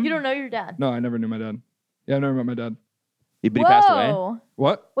you years met old. him? You don't know your dad. No, I never knew my dad. Yeah, I've never met my dad. But he passed away. Whoa.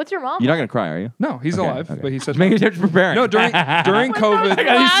 What? What's your mom? You're not gonna cry, are you? No, he's Okay, alive, okay. but he said Just making sure you're preparing. no during COVID. I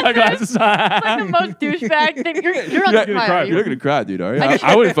got these sunglasses on. It's like the most douchebag thing. You're not gonna cry. Are you? You're not gonna cry, dude, are you?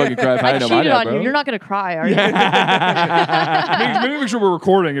 I wouldn't fucking cry if I I didn't know my cheated dad, on bro. you. You're not gonna cry, are you? Maybe make sure we're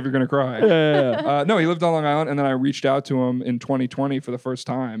recording if you're gonna cry. Yeah. No, he lived on Long Island, and then I reached out to him in 2020 for the first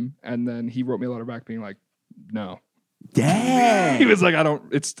time, and then he wrote me a letter back being like, "No, Dang. He was like, I don't.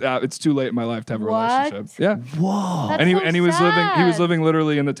 It's too late in my life to have a What? relationship. Yeah. Whoa. That's And he so and he was sad. living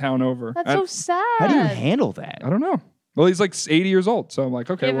literally in the town over. That's And so sad. How do you handle that? I don't know. Well, he's like 80 years old, so I'm like,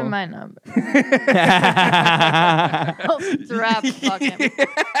 okay, Give well. him my number. I'll strap fuck him.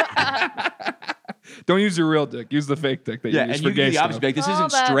 Don't use your real dick. Use the fake dick that Yeah, you use and for you gay do the opposite. stuff. Be like, this Oh,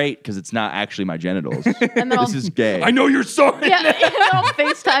 isn't that- straight because it's not actually my genitals. And then I'll, This is gay. I know your son. yeah, and then I'll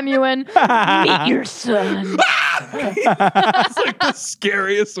FaceTime you in. Meet your son. It's like the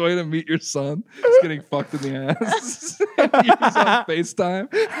scariest way to meet your son. Is getting fucked in the ass. Use on FaceTime.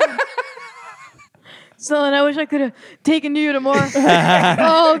 Son, I wish I could have taken you to more.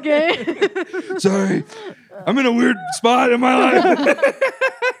 Oh, okay. Sorry. I'm in a weird spot in my life.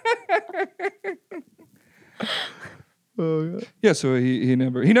 Yeah, so he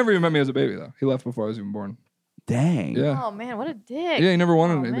never even met me as a baby though. He left before I was even born. Dang. Yeah. Oh man, what a dick. Yeah, he never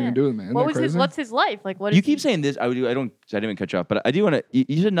wanted Oh, anything man. to do with me. Isn't What that was crazy? what's his life like? What You is keep he- saying this. I didn't even catch up, but I do want to.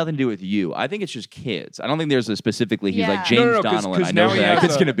 You said nothing to do with you. I think it's just kids. I don't think there's a specifically. He's Yeah. like James No, 'cause Donnellan. I now know he that has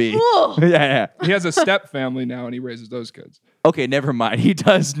it's a- gonna be. Whoa. yeah. He has a step family now and he raises those kids. Okay, never mind. He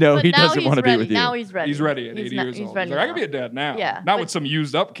does know But he now doesn't he's want to be ready. with you. Now he's ready. He's ready at 80 not- years he's old. ready He's like, I now. can be a dad now. Yeah, Not but- with some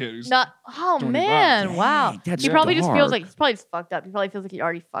used up kid who's Not. Oh 25. man! Wow. that's He probably just feels dark. like he's probably just fucked up. He probably feels like he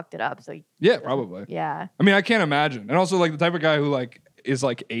already fucked it up. So yeah, probably. yeah. I mean, I can't imagine. And also, like the type of guy who like is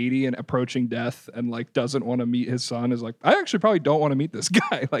like 80 and approaching death and like doesn't want to meet his son is like, I actually probably don't want to meet this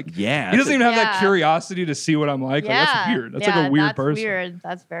guy. Like, Yeah, he doesn't even have that Yeah. curiosity to see what I'm like. Yeah. Like that's weird. That's yeah, like a weird that's person. Weird.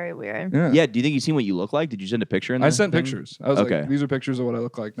 That's very weird. Yeah. Yeah. Do you think you've seen what you look like? Did you send a picture? In I the sent thing? pictures. I was Okay. like, these are pictures of what I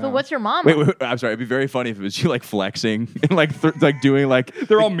look like now. So what's your mom? Wait, I'm sorry. It'd be very funny if it was you like flexing and like like doing like.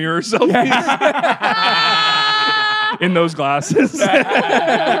 They're all mirror selfies. In those glasses.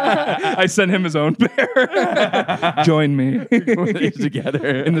 I sent him his own pair. Join me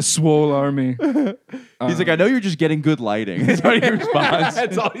together. in the swole army. He's like, I know you're just getting good lighting. That's how he responds.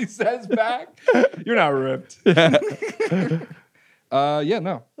 That's all he says back. You're not ripped. Yeah,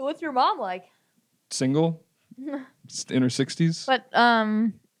 no. So what's your mom like? Single. In her 60s. But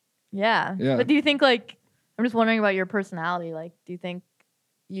yeah. Yeah. But do you think like I'm just wondering about your personality? Like, do you think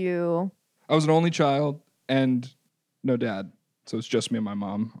you? I was an only child and no dad. So it's just me and my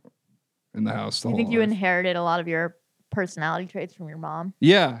mom in the house. Do you think you inherited a lot of your personality traits from your mom?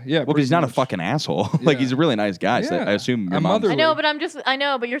 Yeah. Well, because he's not a fucking asshole. Like Yeah. he's a really nice guy. So Yeah. I assume your I'm mom's- motherly. I know, but I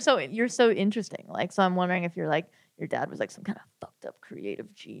know, but you're so interesting. Like, so I'm wondering if you're like your dad was like some kind of fucked up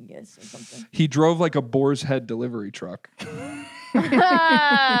creative genius or something. He drove like a boar's head delivery truck.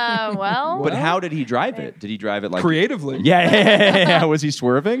 Well, But how did he drive it? Did he drive it like Creatively. Yeah. Was he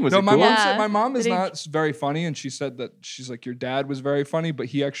swerving? Was No, it my cool? mom Yeah. said my mom is Did he- not very funny, and she said that she's like your dad was very funny, but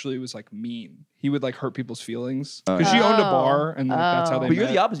he actually was like mean. He would like hurt people's feelings because she owned a bar, and like, that's how they. But you're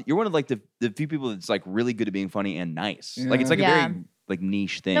met. the opposite. You're one of like the few people that's like really good at being funny and nice. Like it's like Yeah. a very like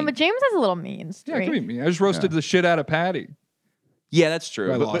niche thing. no, but James has a little mean Yeah, streak. it could be me. I just roasted the shit out of Patty. Yeah, that's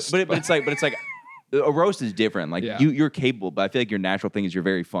true. I But, lost. but it's like a roast is different. Like Yeah. you're capable, but I feel like your natural thing is you're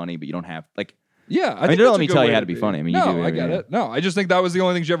very funny, but you don't have like. Yeah, I mean, think don't that's let a me good tell you way how to be funny. I mean, you no, do, I get yeah. it. No, I just think that was the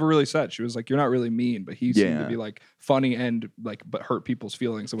only thing she ever really said. She was like, "You're not really mean," but he seemed Yeah. to be like funny and like, but hurt people's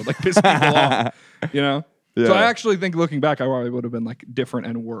feelings and would like piss people off. You know. So Yeah. I actually think looking back, I probably would have been like different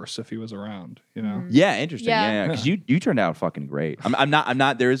and worse if he was around. You know. Yeah, interesting. Yeah. Yeah, because you turned out fucking great. I'm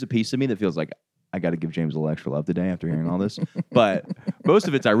not. There is a piece of me that feels like I got to give James a little extra love today after hearing all this. But most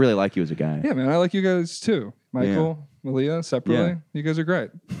of it's I really like you as a guy. Yeah, man, I like you guys too. Michael, Malia, separately. Yeah. You guys are great.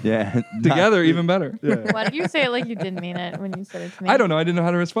 Yeah. Together, even better. Why did you say it like you didn't mean it when you said it to me? I don't know. I didn't know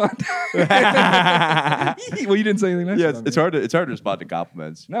how to respond. Well, you didn't say anything nice. Yeah, about it's me. hard to respond to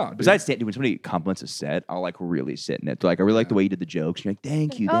compliments. No, dude. Besides, when somebody compliments a set, I'll like really sit in it. Like I really like the way you did the jokes. You're like,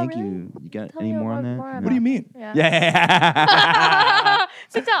 thank you, Oh, thank really? you. You got Tell any me more on that? more What do you mean? Yeah. Yeah.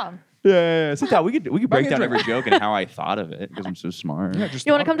 Sit down. Yeah. Sit down. We could break me a down drink. every joke and how I thought of it because I'm so smart. Yeah, just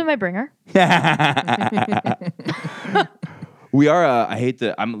You want to talk. come to my bringer? We are. I hate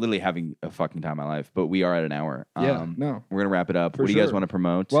that. I'm literally having a fucking time of my life, but we are at an hour. Yeah, no. We're gonna wrap it up. For What do you guys sure. want to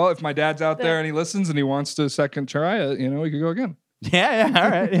promote? Well, if my dad's out there and he listens and he wants to second try it, you know, we could go again. yeah. All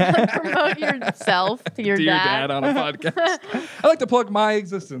right. Yeah. Promote yourself to your To your dad. dad on a podcast. I like to plug my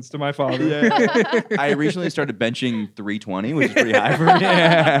existence to my father. I recently started benching 320, which is pretty high for me.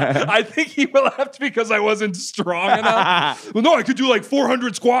 I think he left because I wasn't strong enough. Well, no, I could do like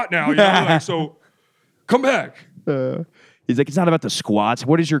 400 squat now. You know, like, so come back. He's like, it's not about the squats.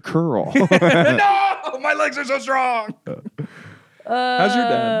 What is your curl? No, my legs are so strong. How's your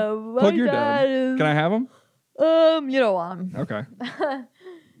dad? Plug your dad. Can I have him? You don't want him. Okay.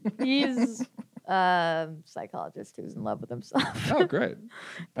 He's a psychologist who's in love with himself. Oh, great.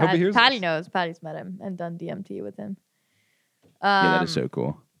 I hope he hears Patty this. knows. Patty's met him and done DMT with him. Yeah, that is so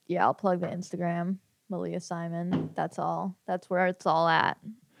cool. Yeah, I'll plug the Instagram, Malia Simon. That's all. That's where it's all at.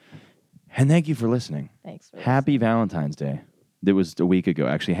 And thank you for listening. Thanks. For Happy Valentine's Day. That was a week ago,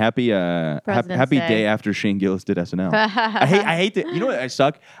 actually. Happy President's happy Day. day after Shane Gillis did SNL. I hate that. You know what? I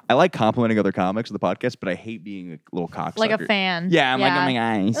suck. I like complimenting other comics on the podcast, but I hate being a little cocksucker. like a fan. Yeah, I'm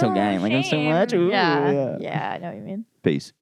like, he's so gay. Like, I'm so Shane. much. Ooh, Yeah. Yeah, I know what you mean. Peace.